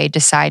 say,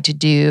 decide to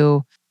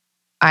do.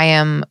 I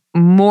am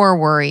more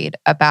worried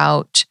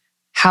about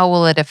how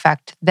will it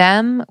affect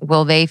them?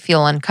 Will they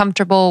feel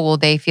uncomfortable? Will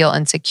they feel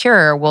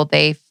insecure? Will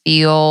they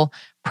feel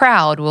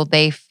proud? Will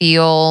they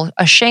feel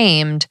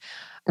ashamed?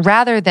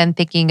 Rather than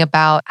thinking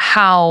about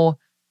how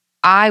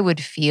I would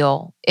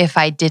feel if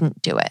I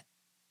didn't do it.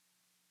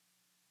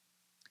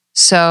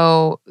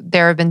 So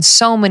there have been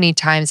so many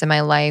times in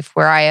my life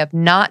where I have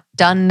not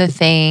done the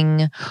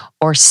thing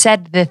or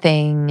said the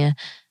thing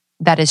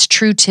that is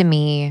true to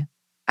me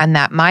and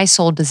that my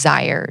soul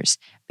desires,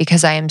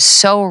 because I am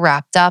so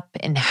wrapped up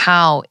in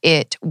how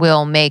it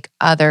will make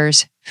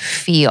others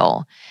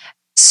feel.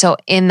 So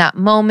in that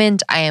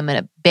moment, I am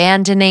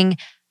abandoning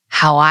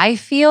how I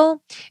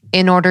feel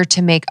in order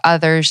to make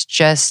others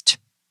just,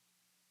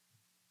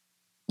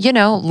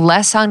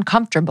 less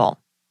uncomfortable.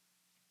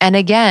 And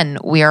again,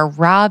 we are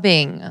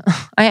robbing.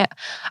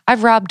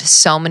 I've robbed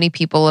so many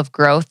people of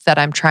growth that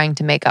I'm trying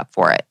to make up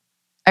for it.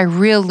 I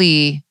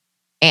really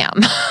am.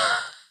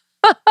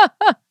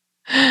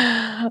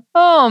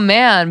 Oh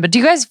man, but do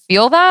you guys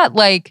feel that?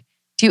 Like,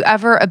 do you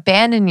ever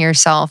abandon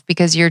yourself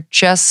because you're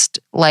just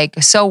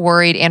like so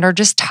worried and are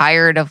just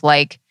tired of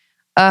like,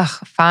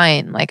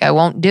 fine, like I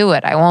won't do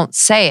it. I won't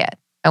say it.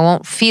 I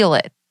won't feel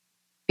it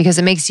because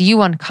it makes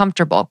you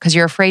uncomfortable because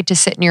you're afraid to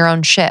sit in your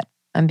own shit.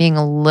 I'm being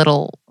a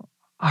little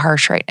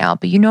harsh right now,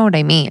 but you know what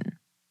I mean.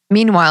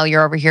 Meanwhile,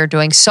 you're over here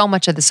doing so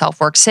much of the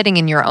self-work, sitting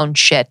in your own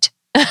shit.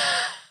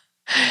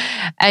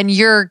 And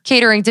you're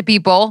catering to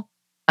people.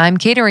 I'm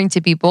catering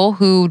to people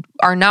who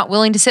are not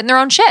willing to sit in their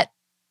own shit.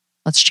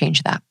 Let's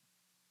change that.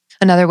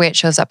 Another way it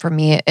shows up for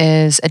me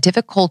is a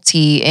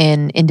difficulty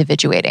in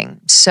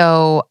individuating.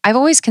 So I've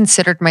always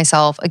considered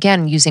myself,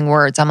 again, using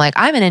words. I'm like,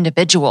 I'm an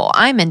individual.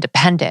 I'm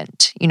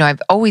independent.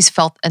 I've always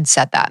felt and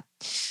said that.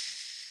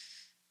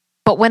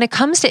 But when it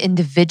comes to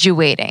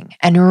individuating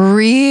and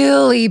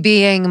really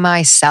being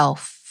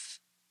myself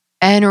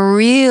and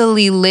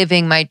really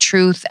living my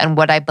truth and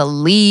what I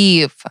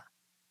believe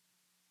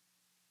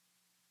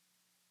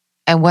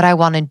and what I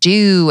want to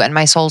do and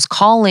my soul's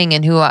calling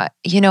and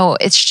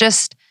it's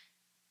just,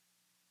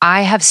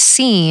 I have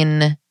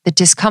seen the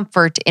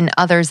discomfort in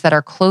others that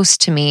are close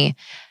to me.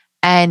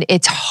 And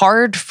it's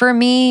hard for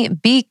me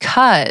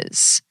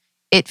because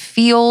it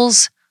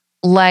feels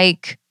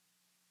like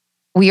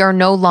we are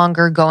no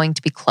longer going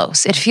to be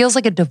close. It feels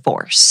like a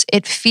divorce.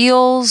 It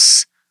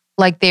feels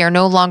like they are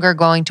no longer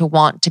going to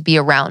want to be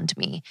around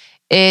me.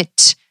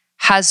 It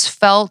has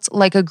felt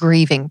like a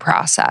grieving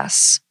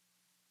process.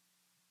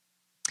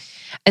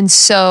 And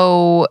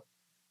so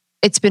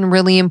it's been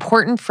really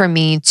important for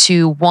me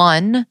to,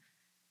 one,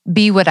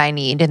 be what I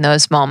need in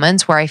those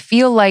moments where I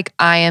feel like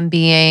I am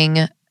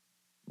being,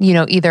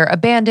 either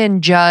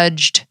abandoned,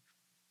 judged,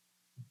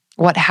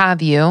 what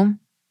have you,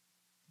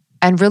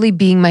 and really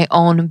being my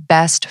own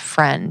best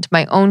friend,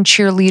 my own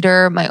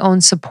cheerleader, my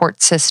own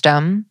support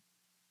system,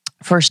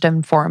 first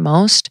and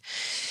foremost.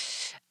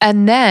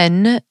 And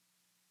then,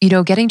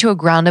 getting to a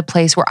grounded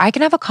place where I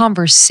can have a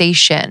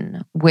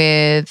conversation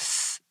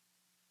with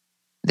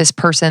this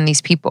person,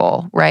 these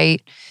people,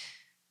 right?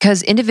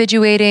 Because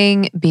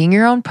individuating, being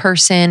your own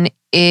person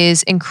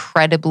is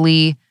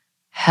incredibly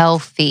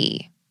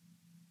healthy.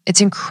 It's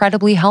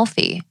incredibly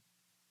healthy.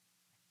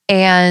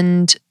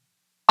 And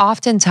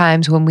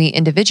oftentimes when we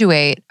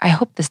individuate, I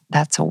hope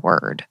that's a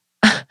word.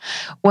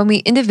 When we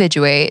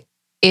individuate,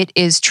 it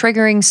is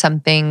triggering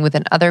something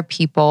within other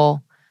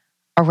people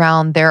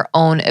around their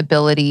own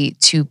ability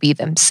to be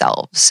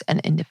themselves and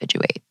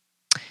individuate.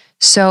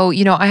 So,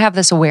 I have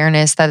this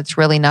awareness that it's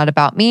really not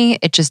about me.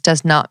 It just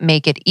does not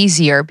make it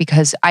easier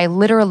because I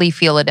literally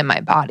feel it in my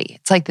body.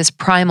 It's like this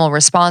primal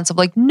response of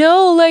like,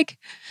 no, like,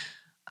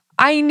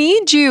 I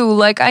need you.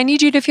 Like, I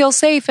need you to feel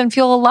safe and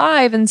feel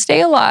alive and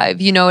stay alive.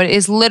 It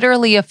is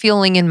literally a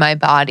feeling in my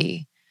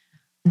body.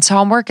 And so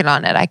I'm working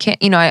on it. I can't,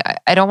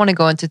 I don't want to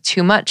go into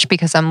too much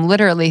because I'm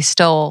literally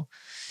still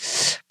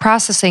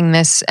processing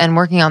this and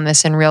working on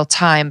this in real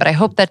time. But I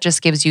hope that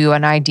just gives you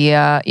an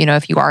idea,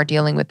 if you are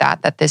dealing with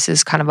that this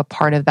is kind of a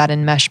part of that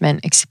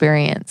enmeshment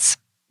experience.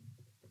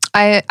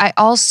 I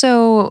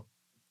also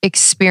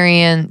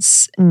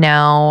experience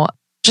now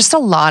just a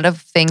lot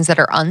of things that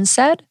are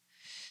unsaid.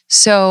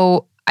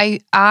 So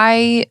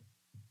I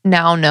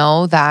now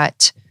know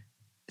that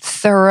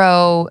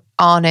thorough,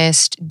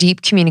 honest,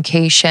 deep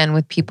communication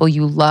with people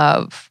you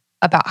love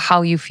about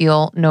how you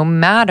feel, no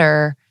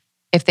matter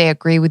if they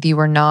agree with you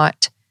or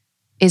not,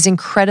 is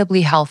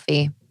incredibly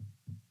healthy.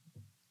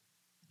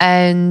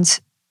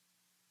 And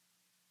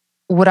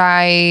what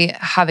I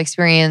have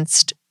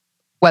experienced,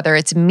 whether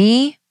it's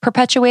me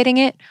perpetuating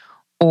it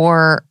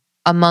or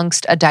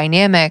amongst a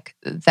dynamic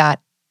that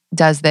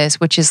does this,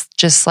 which is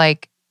just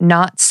like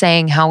not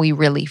saying how we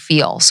really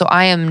feel. So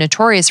I am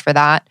notorious for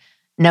that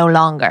no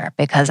longer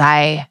because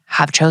I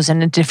have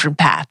chosen a different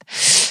path.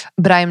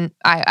 But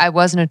I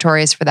was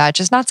notorious for that,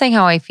 just not saying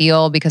how I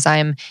feel because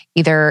I'm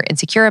either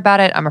insecure about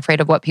it, I'm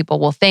afraid of what people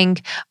will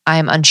think,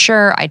 I'm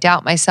unsure, I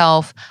doubt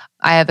myself,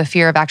 I have a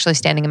fear of actually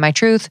standing in my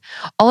truth,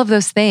 all of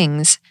those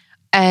things.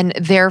 And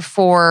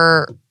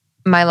therefore,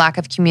 my lack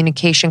of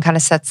communication kind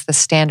of sets the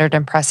standard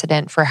and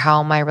precedent for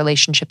how my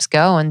relationships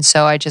go. And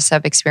so I just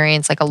have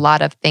experienced like a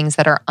lot of things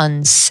that are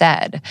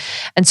unsaid.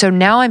 And so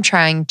now I'm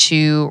trying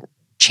to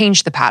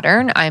change the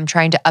pattern. I'm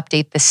trying to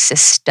update the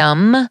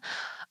system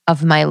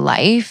of my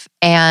life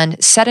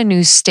and set a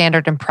new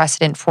standard and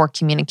precedent for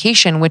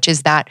communication, which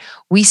is that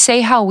we say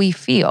how we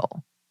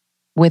feel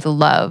with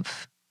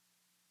love,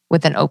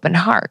 with an open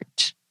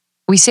heart.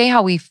 We say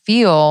how we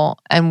feel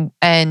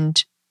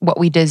and what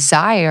we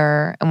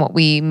desire and what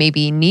we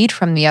maybe need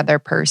from the other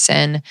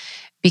person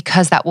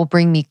because that will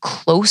bring me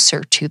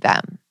closer to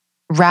them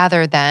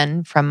rather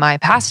than, from my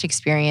past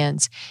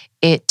experience,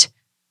 it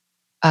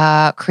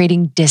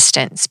creating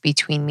distance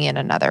between me and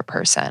another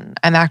person.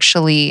 I'm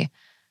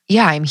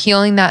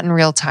healing that in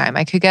real time.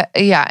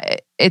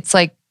 It's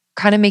like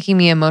kind of making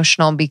me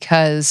emotional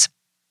because,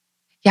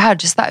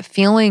 just that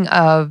feeling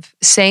of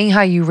saying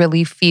how you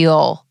really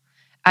feel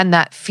and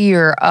that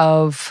fear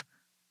of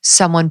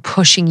someone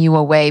pushing you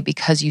away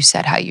because you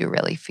said how you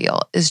really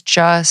feel is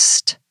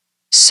just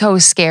so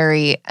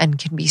scary and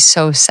can be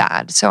so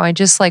sad. So I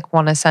just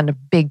want to send a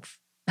big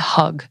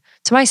hug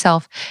to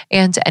myself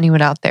and to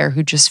anyone out there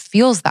who just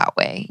feels that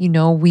way.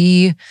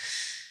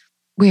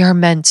 We are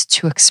meant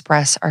to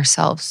express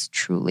ourselves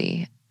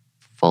truly,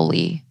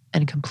 fully,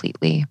 and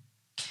completely.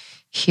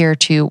 Here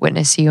to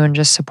witness you and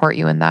just support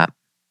you in that.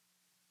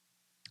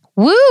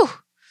 Woo!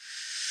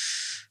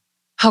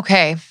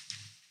 Okay.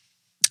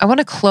 I want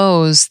to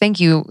close. Thank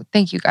you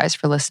guys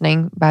for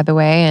listening, by the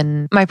way.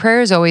 And my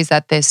prayer is always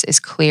that this is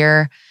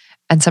clear.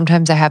 And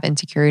sometimes I have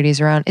insecurities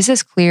around, is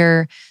this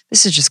clear?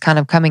 This is just kind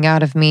of coming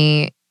out of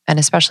me. And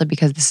especially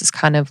because this is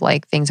kind of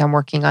like things I'm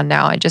working on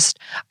now.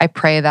 I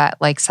pray that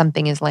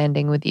something is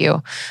landing with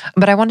you.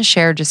 But I want to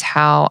share just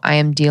how I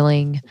am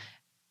dealing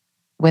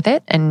with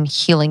it and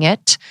healing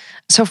it.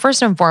 So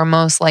first and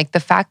foremost, the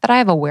fact that I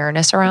have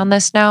awareness around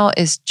this now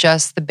is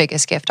just the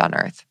biggest gift on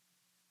earth.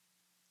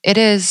 It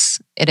is.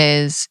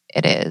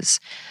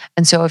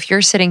 And so if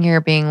you're sitting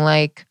here being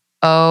like,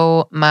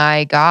 oh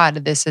my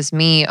God, this is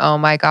me. Oh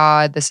my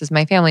God, this is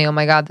my family. Oh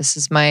my God, this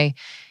is my,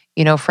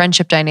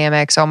 friendship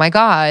dynamics. Oh my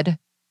God.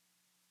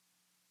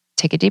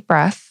 Take a deep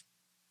breath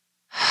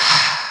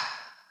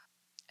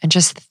and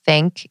just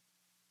thank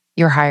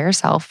your higher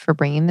self for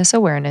bringing this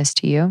awareness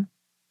to you.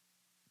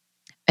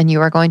 And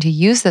you are going to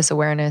use this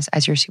awareness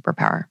as your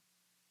superpower.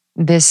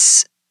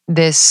 This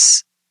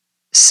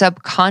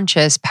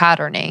subconscious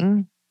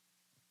patterning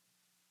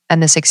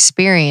and this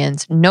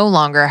experience no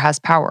longer has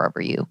power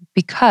over you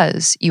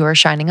because you are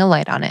shining a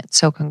light on it.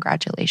 So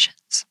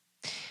congratulations.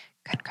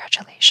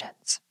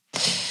 Congratulations.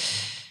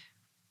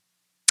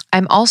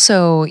 I'm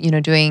also,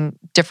 doing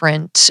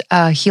different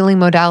healing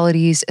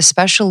modalities,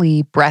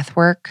 especially breath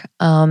work,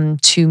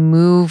 to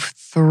move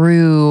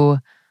through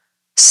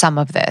some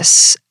of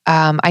this.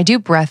 I do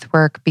breath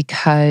work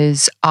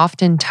because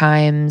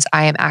oftentimes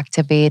I am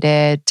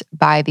activated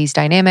by these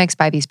dynamics,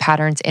 by these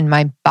patterns in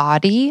my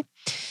body.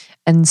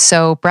 And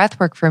so breath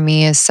work for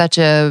me is such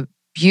a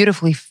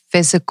beautifully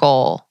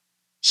physical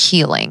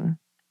healing.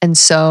 And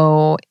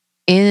so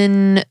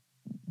in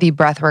the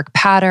breathwork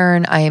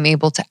pattern, I am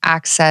able to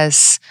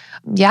access,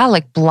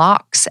 like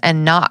blocks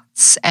and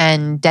knots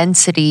and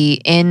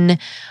density in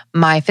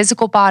my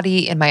physical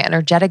body, in my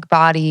energetic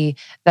body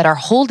that are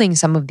holding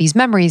some of these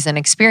memories and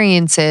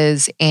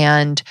experiences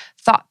and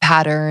thought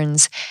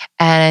patterns.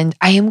 And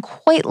I am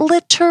quite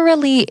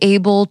literally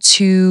able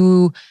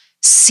to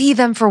see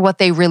them for what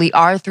they really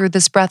are through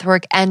this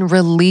breathwork and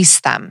release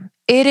them.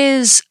 It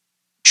is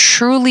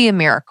truly a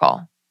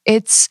miracle.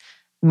 It's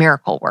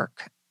miracle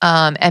work.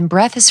 And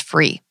breath is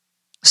free.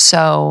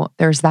 So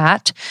there's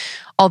that.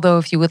 Although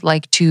if you would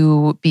like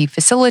to be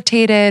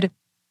facilitated,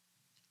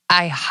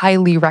 I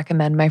highly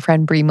recommend my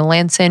friend Brie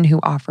Melanson, who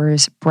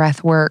offers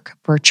breath work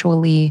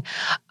virtually.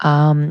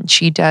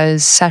 She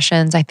does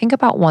sessions, I think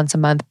about once a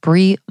month,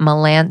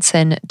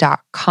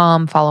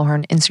 briemelanson.com. Follow her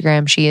on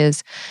Instagram. She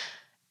is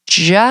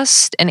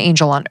just an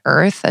angel on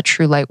earth, a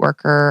true light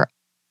worker,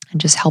 and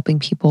just helping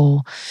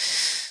people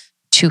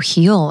to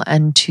heal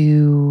and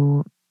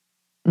to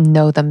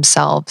know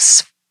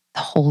themselves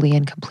wholly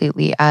and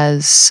completely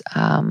as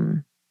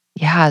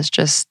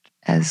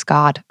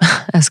God,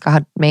 as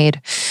God made.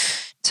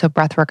 So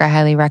breathwork, I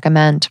highly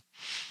recommend.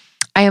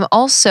 I am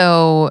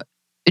also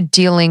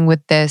dealing with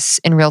this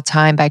in real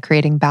time by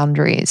creating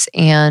boundaries.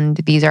 And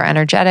these are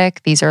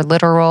energetic, these are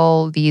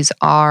literal, these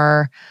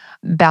are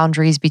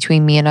boundaries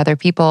between me and other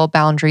people,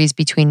 boundaries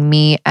between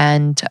me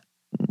and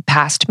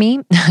past me,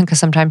 because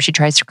sometimes she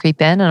tries to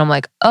creep in and I'm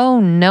like, oh,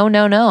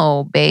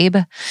 no, babe.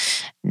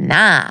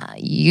 Nah,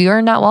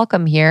 you're not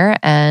welcome here.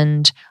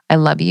 And I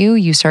love you.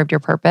 You served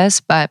your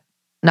purpose, but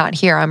not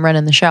here. I'm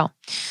running the show.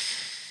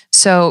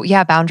 So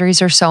yeah,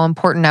 boundaries are so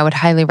important. I would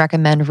highly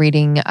recommend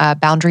reading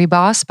Boundary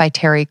Boss by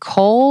Terry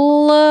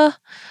Cole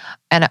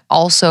and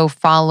also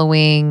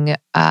following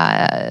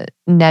Nedra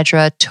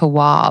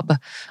Tawwab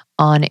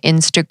on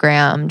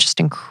Instagram. Just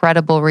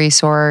incredible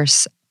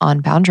resource on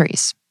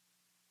boundaries.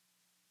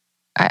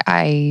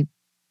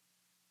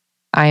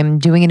 I'm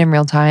doing it in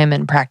real time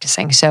and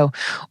practicing. So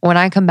when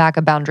I come back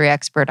a boundary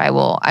expert, I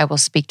will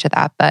speak to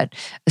that. But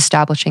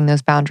establishing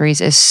those boundaries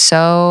is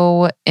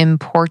so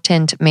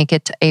important. Make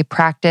it a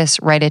practice.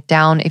 Write it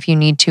down if you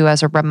need to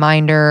as a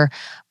reminder.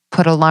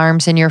 Put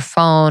alarms in your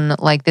phone.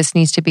 Like this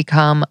needs to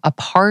become a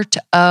part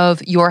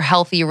of your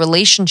healthy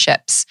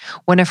relationships.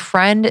 When a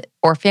friend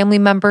or family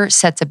member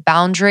sets a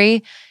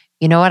boundary,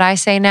 you know what I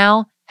say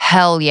now?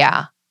 Hell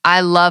yeah.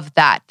 I love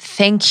that.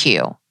 Thank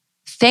you.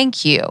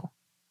 Thank you.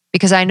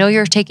 Because I know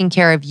you're taking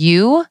care of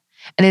you,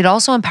 and it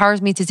also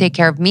empowers me to take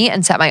care of me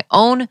and set my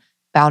own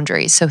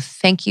boundaries. So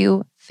thank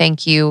you,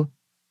 thank you,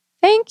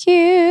 thank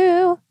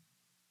you.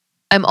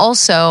 I'm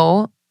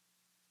also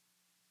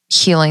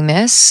healing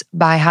this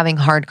by having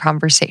hard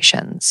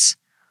conversations.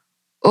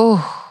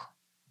 Oh,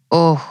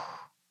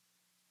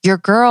 your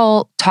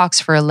girl talks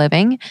for a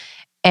living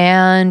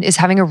and is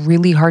having a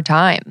really hard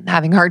time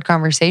having hard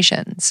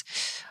conversations.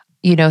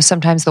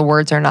 Sometimes the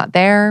words are not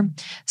there.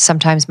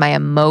 Sometimes my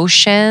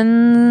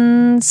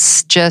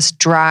emotions just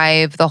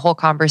drive the whole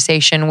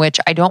conversation,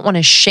 which I don't want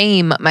to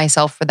shame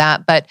myself for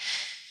that. But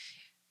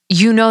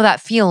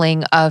that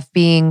feeling of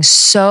being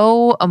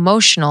so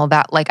emotional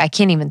that like I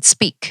can't even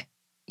speak.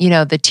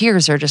 The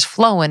tears are just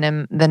flowing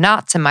and the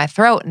knots in my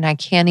throat and I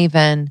can't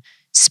even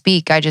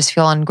speak. I just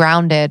feel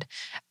ungrounded.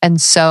 And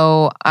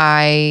so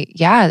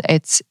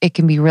it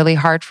can be really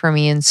hard for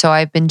me. And so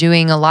I've been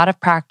doing a lot of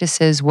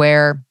practices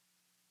where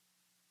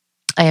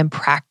I am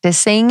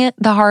practicing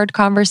the hard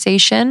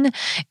conversation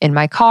in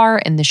my car,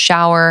 in the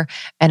shower,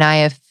 and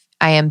I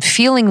am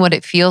feeling what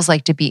it feels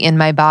like to be in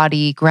my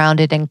body,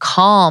 grounded and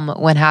calm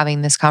when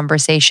having this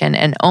conversation,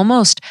 and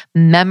almost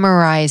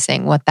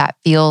memorizing what that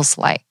feels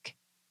like.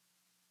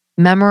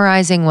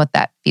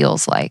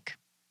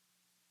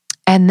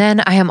 And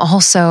then I am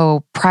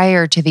also,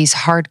 prior to these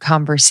hard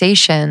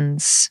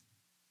conversations,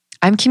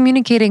 I'm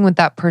communicating with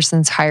that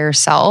person's higher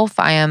self.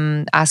 I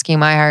am asking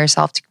my higher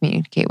self to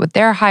communicate with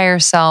their higher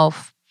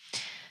self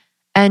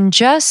and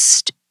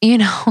just,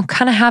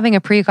 kind of having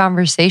a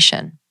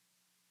pre-conversation,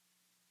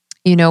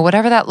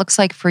 whatever that looks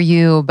like for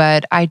you.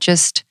 But I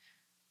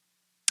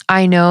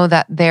know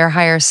that their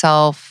higher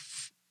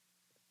self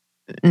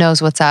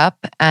knows what's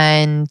up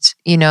and,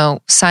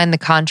 signed the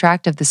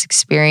contract of this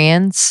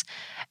experience.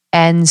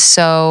 And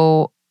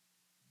so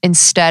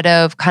instead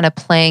of kind of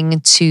playing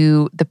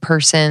to the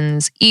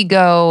person's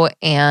ego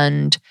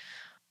and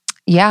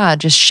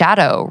just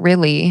shadow,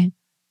 really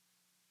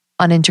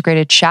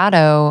unintegrated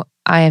shadow,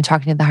 I am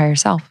talking to the higher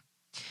self.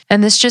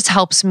 And this just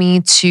helps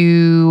me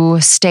to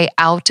stay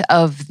out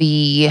of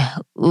the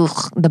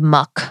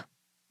muck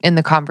in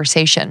the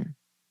conversation.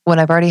 when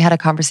I've already had a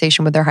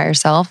conversation with their higher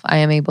self, I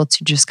am able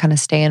to just kind of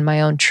stay in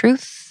my own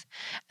truth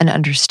and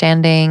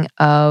understanding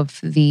of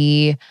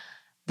the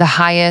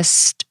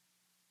highest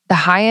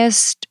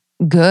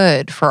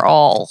good for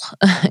all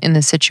in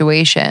the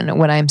situation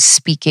when I'm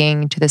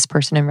speaking to this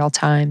person in real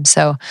time.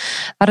 So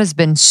that has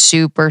been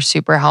super,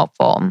 super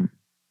helpful.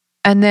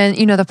 And then,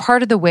 the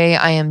part of the way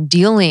I am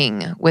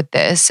dealing with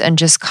this and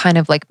just kind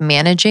of like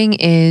managing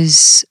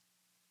is,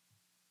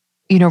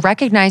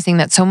 recognizing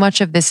that so much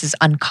of this is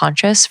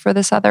unconscious for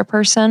this other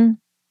person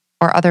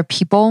or other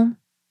people,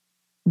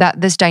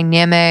 that this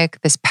dynamic,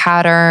 this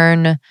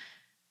pattern,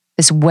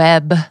 this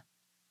web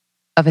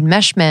of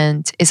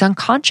enmeshment is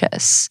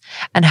unconscious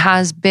and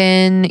has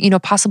been,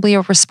 possibly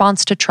a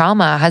response to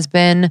trauma, has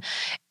been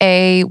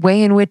a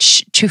way in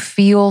which to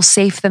feel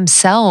safe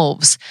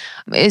themselves,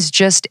 is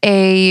just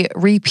a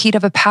repeat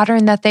of a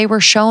pattern that they were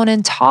shown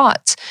and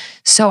taught.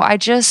 So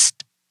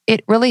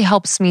it really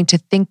helps me to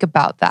think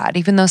about that.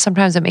 Even though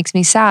sometimes it makes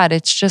me sad,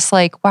 it's just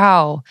like,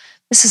 wow,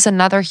 this is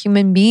another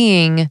human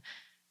being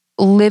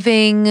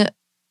living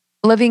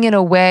in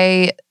a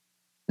way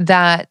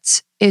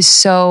that is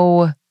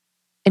so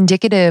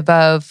indicative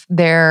of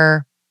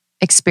their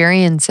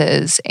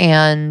experiences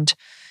and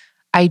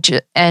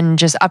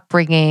just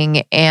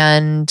upbringing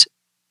and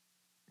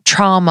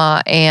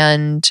trauma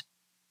and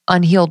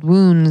unhealed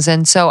wounds.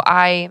 And so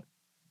I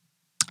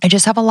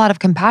just have a lot of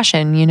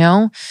compassion,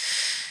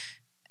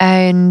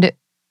 and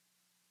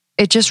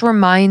it just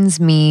reminds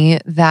me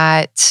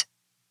that,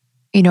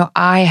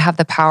 I have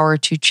the power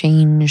to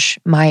change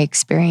my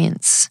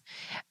experience,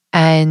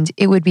 and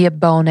it would be a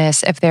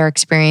bonus if their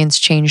experience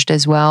changed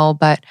as well.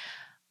 But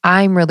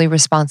I'm really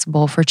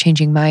responsible for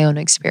changing my own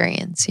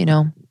experience,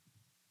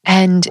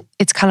 And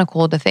it's kind of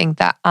cool to think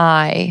that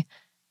I,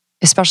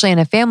 especially in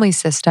a family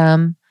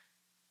system,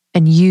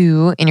 and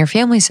you in your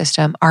family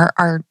system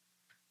are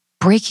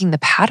breaking the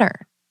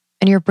pattern,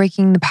 and you're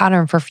breaking the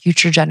pattern for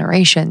future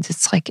generations.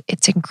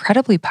 It's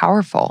incredibly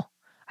powerful.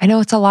 I know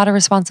it's a lot of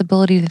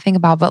responsibility to think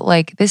about, but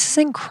this is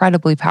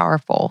incredibly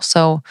powerful.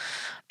 So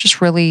just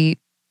really,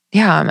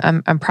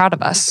 I'm proud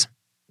of us.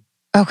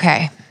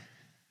 Okay,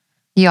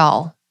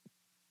 y'all.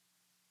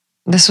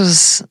 This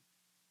was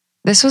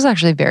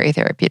actually very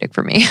therapeutic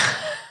for me.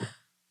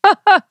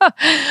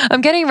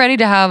 I'm getting ready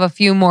to have a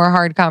few more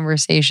hard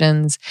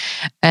conversations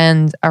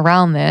and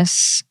around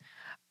this,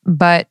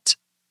 but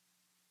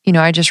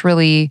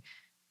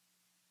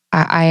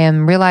I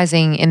am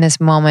realizing in this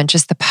moment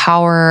just the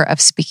power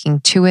of speaking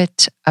to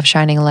it, of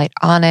shining a light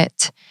on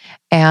it,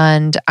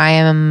 and I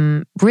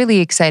am really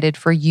excited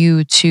for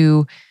you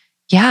to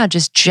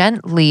just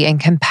gently and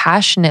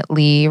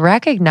compassionately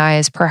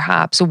recognize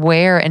perhaps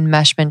where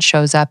enmeshment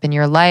shows up in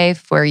your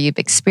life, where you've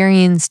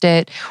experienced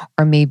it,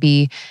 or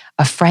maybe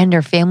a friend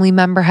or family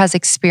member has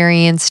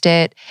experienced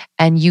it,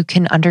 and you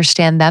can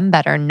understand them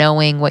better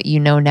knowing what you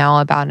know now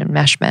about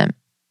enmeshment.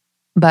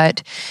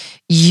 But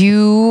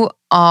you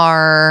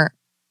are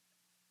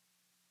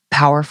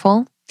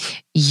powerful.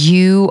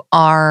 You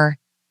are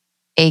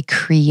a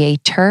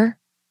creator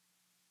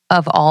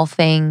of all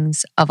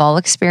things, of all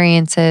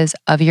experiences,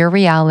 of your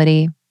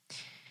reality.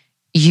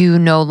 You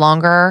no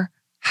longer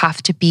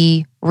have to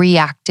be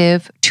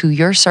reactive to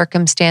your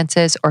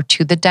circumstances or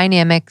to the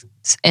dynamics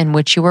in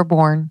which you were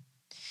born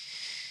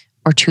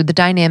or to the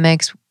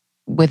dynamics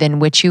within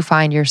which you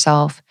find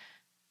yourself.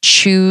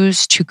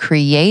 Choose to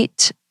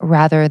create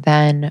rather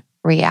than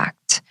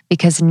react.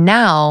 Because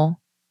now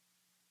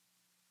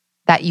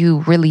that you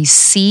really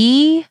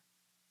see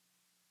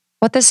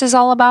what this is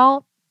all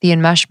about, the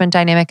enmeshment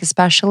dynamic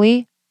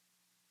especially,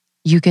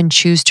 you can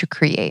choose to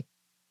create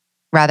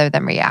rather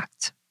than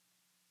react.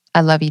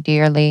 I love you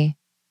dearly.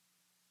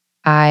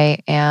 I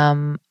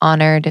am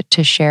honored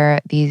to share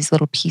these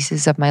little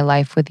pieces of my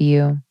life with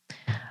you.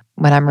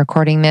 When I'm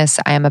recording this,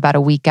 I am about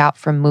a week out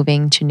from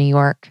moving to New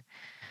York.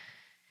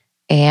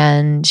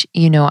 And,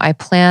 I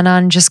plan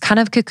on just kind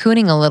of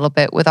cocooning a little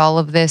bit with all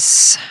of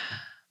this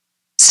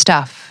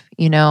stuff,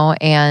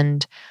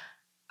 and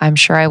I'm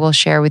sure I will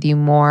share with you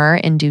more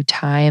in due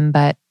time,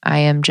 but I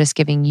am just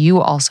giving you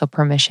also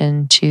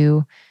permission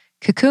to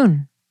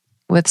cocoon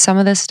with some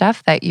of this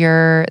stuff that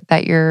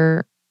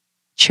you're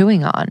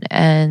chewing on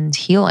and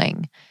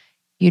healing.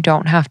 You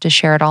don't have to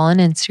share it all on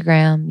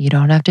Instagram. You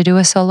don't have to do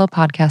a solo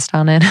podcast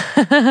on it.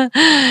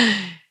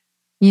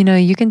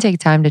 You can take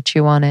time to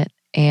chew on it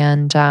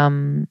and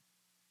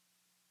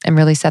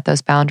really set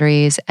those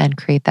boundaries and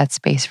create that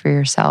space for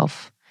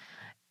yourself.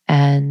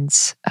 And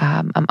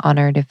I'm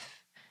honored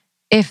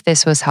if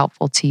this was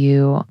helpful to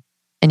you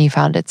and you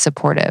found it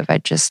supportive. I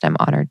just am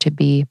honored to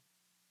be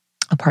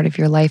a part of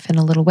your life in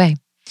a little way.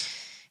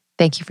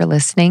 Thank you for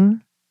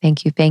listening.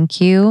 Thank you.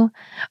 Thank you.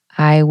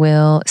 I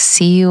will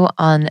see you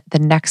on the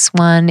next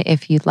one.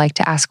 If you'd like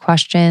to ask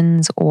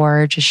questions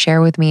or just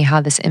share with me how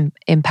this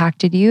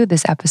impacted you,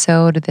 this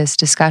episode, this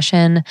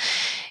discussion,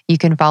 you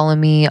can follow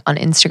me on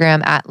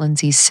Instagram at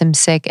Lindsay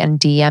Simsick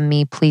and DM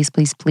me, please,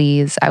 please,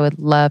 please. I would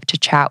love to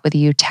chat with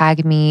you.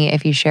 Tag me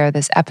if you share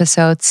this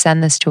episode.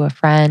 Send this to a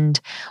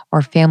friend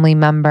or family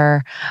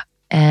member.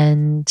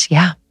 And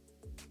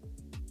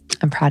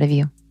I'm proud of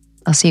you.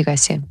 I'll see you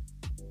guys soon.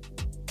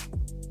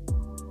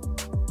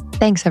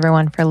 Thanks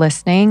everyone for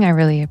listening. I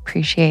really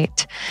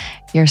appreciate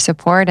your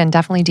support, and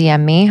definitely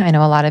DM me. I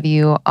know a lot of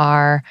you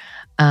are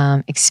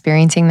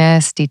experiencing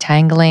this,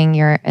 detangling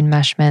your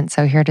enmeshment.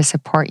 So here to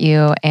support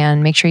you,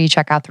 and make sure you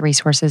check out the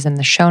resources in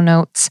the show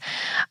notes.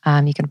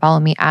 You can follow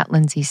me at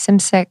Lindsay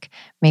Simsick.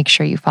 Make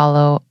sure you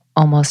follow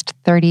Almost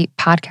 30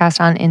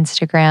 Podcast on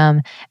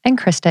Instagram, and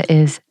Krista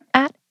is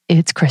at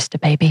It's Krista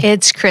Baby.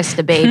 It's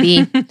Krista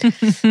Baby.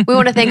 We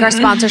want to thank our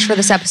sponsors for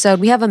this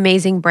episode. We have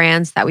amazing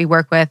brands that we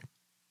work with,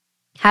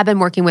 have been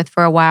working with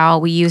for a while.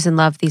 We use and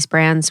love these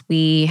brands.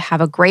 We have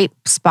a great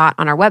spot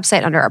on our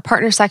website under our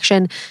partner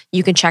section.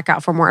 You can check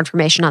out for more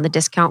information on the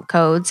discount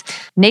codes.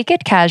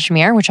 Naked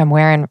Cashmere, which I'm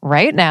wearing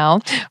right now,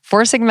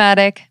 Four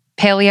Sigmatic,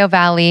 Paleo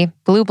Valley,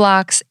 Blue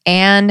Blocks,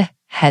 and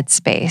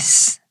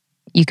Headspace.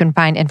 You can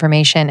find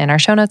information in our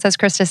show notes, as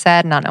Krista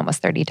said, and on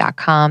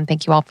almost30.com.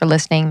 Thank you all for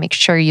listening. Make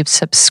sure you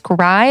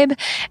subscribe.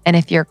 And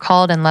if you're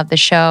called and love the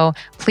show,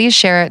 please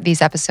share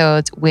these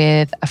episodes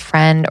with a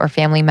friend or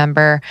family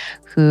member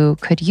who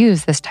could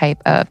use this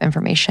type of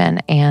information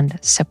and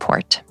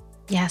support.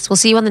 Yes, we'll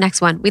see you on the next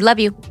one. We love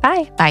you.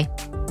 Bye. Bye.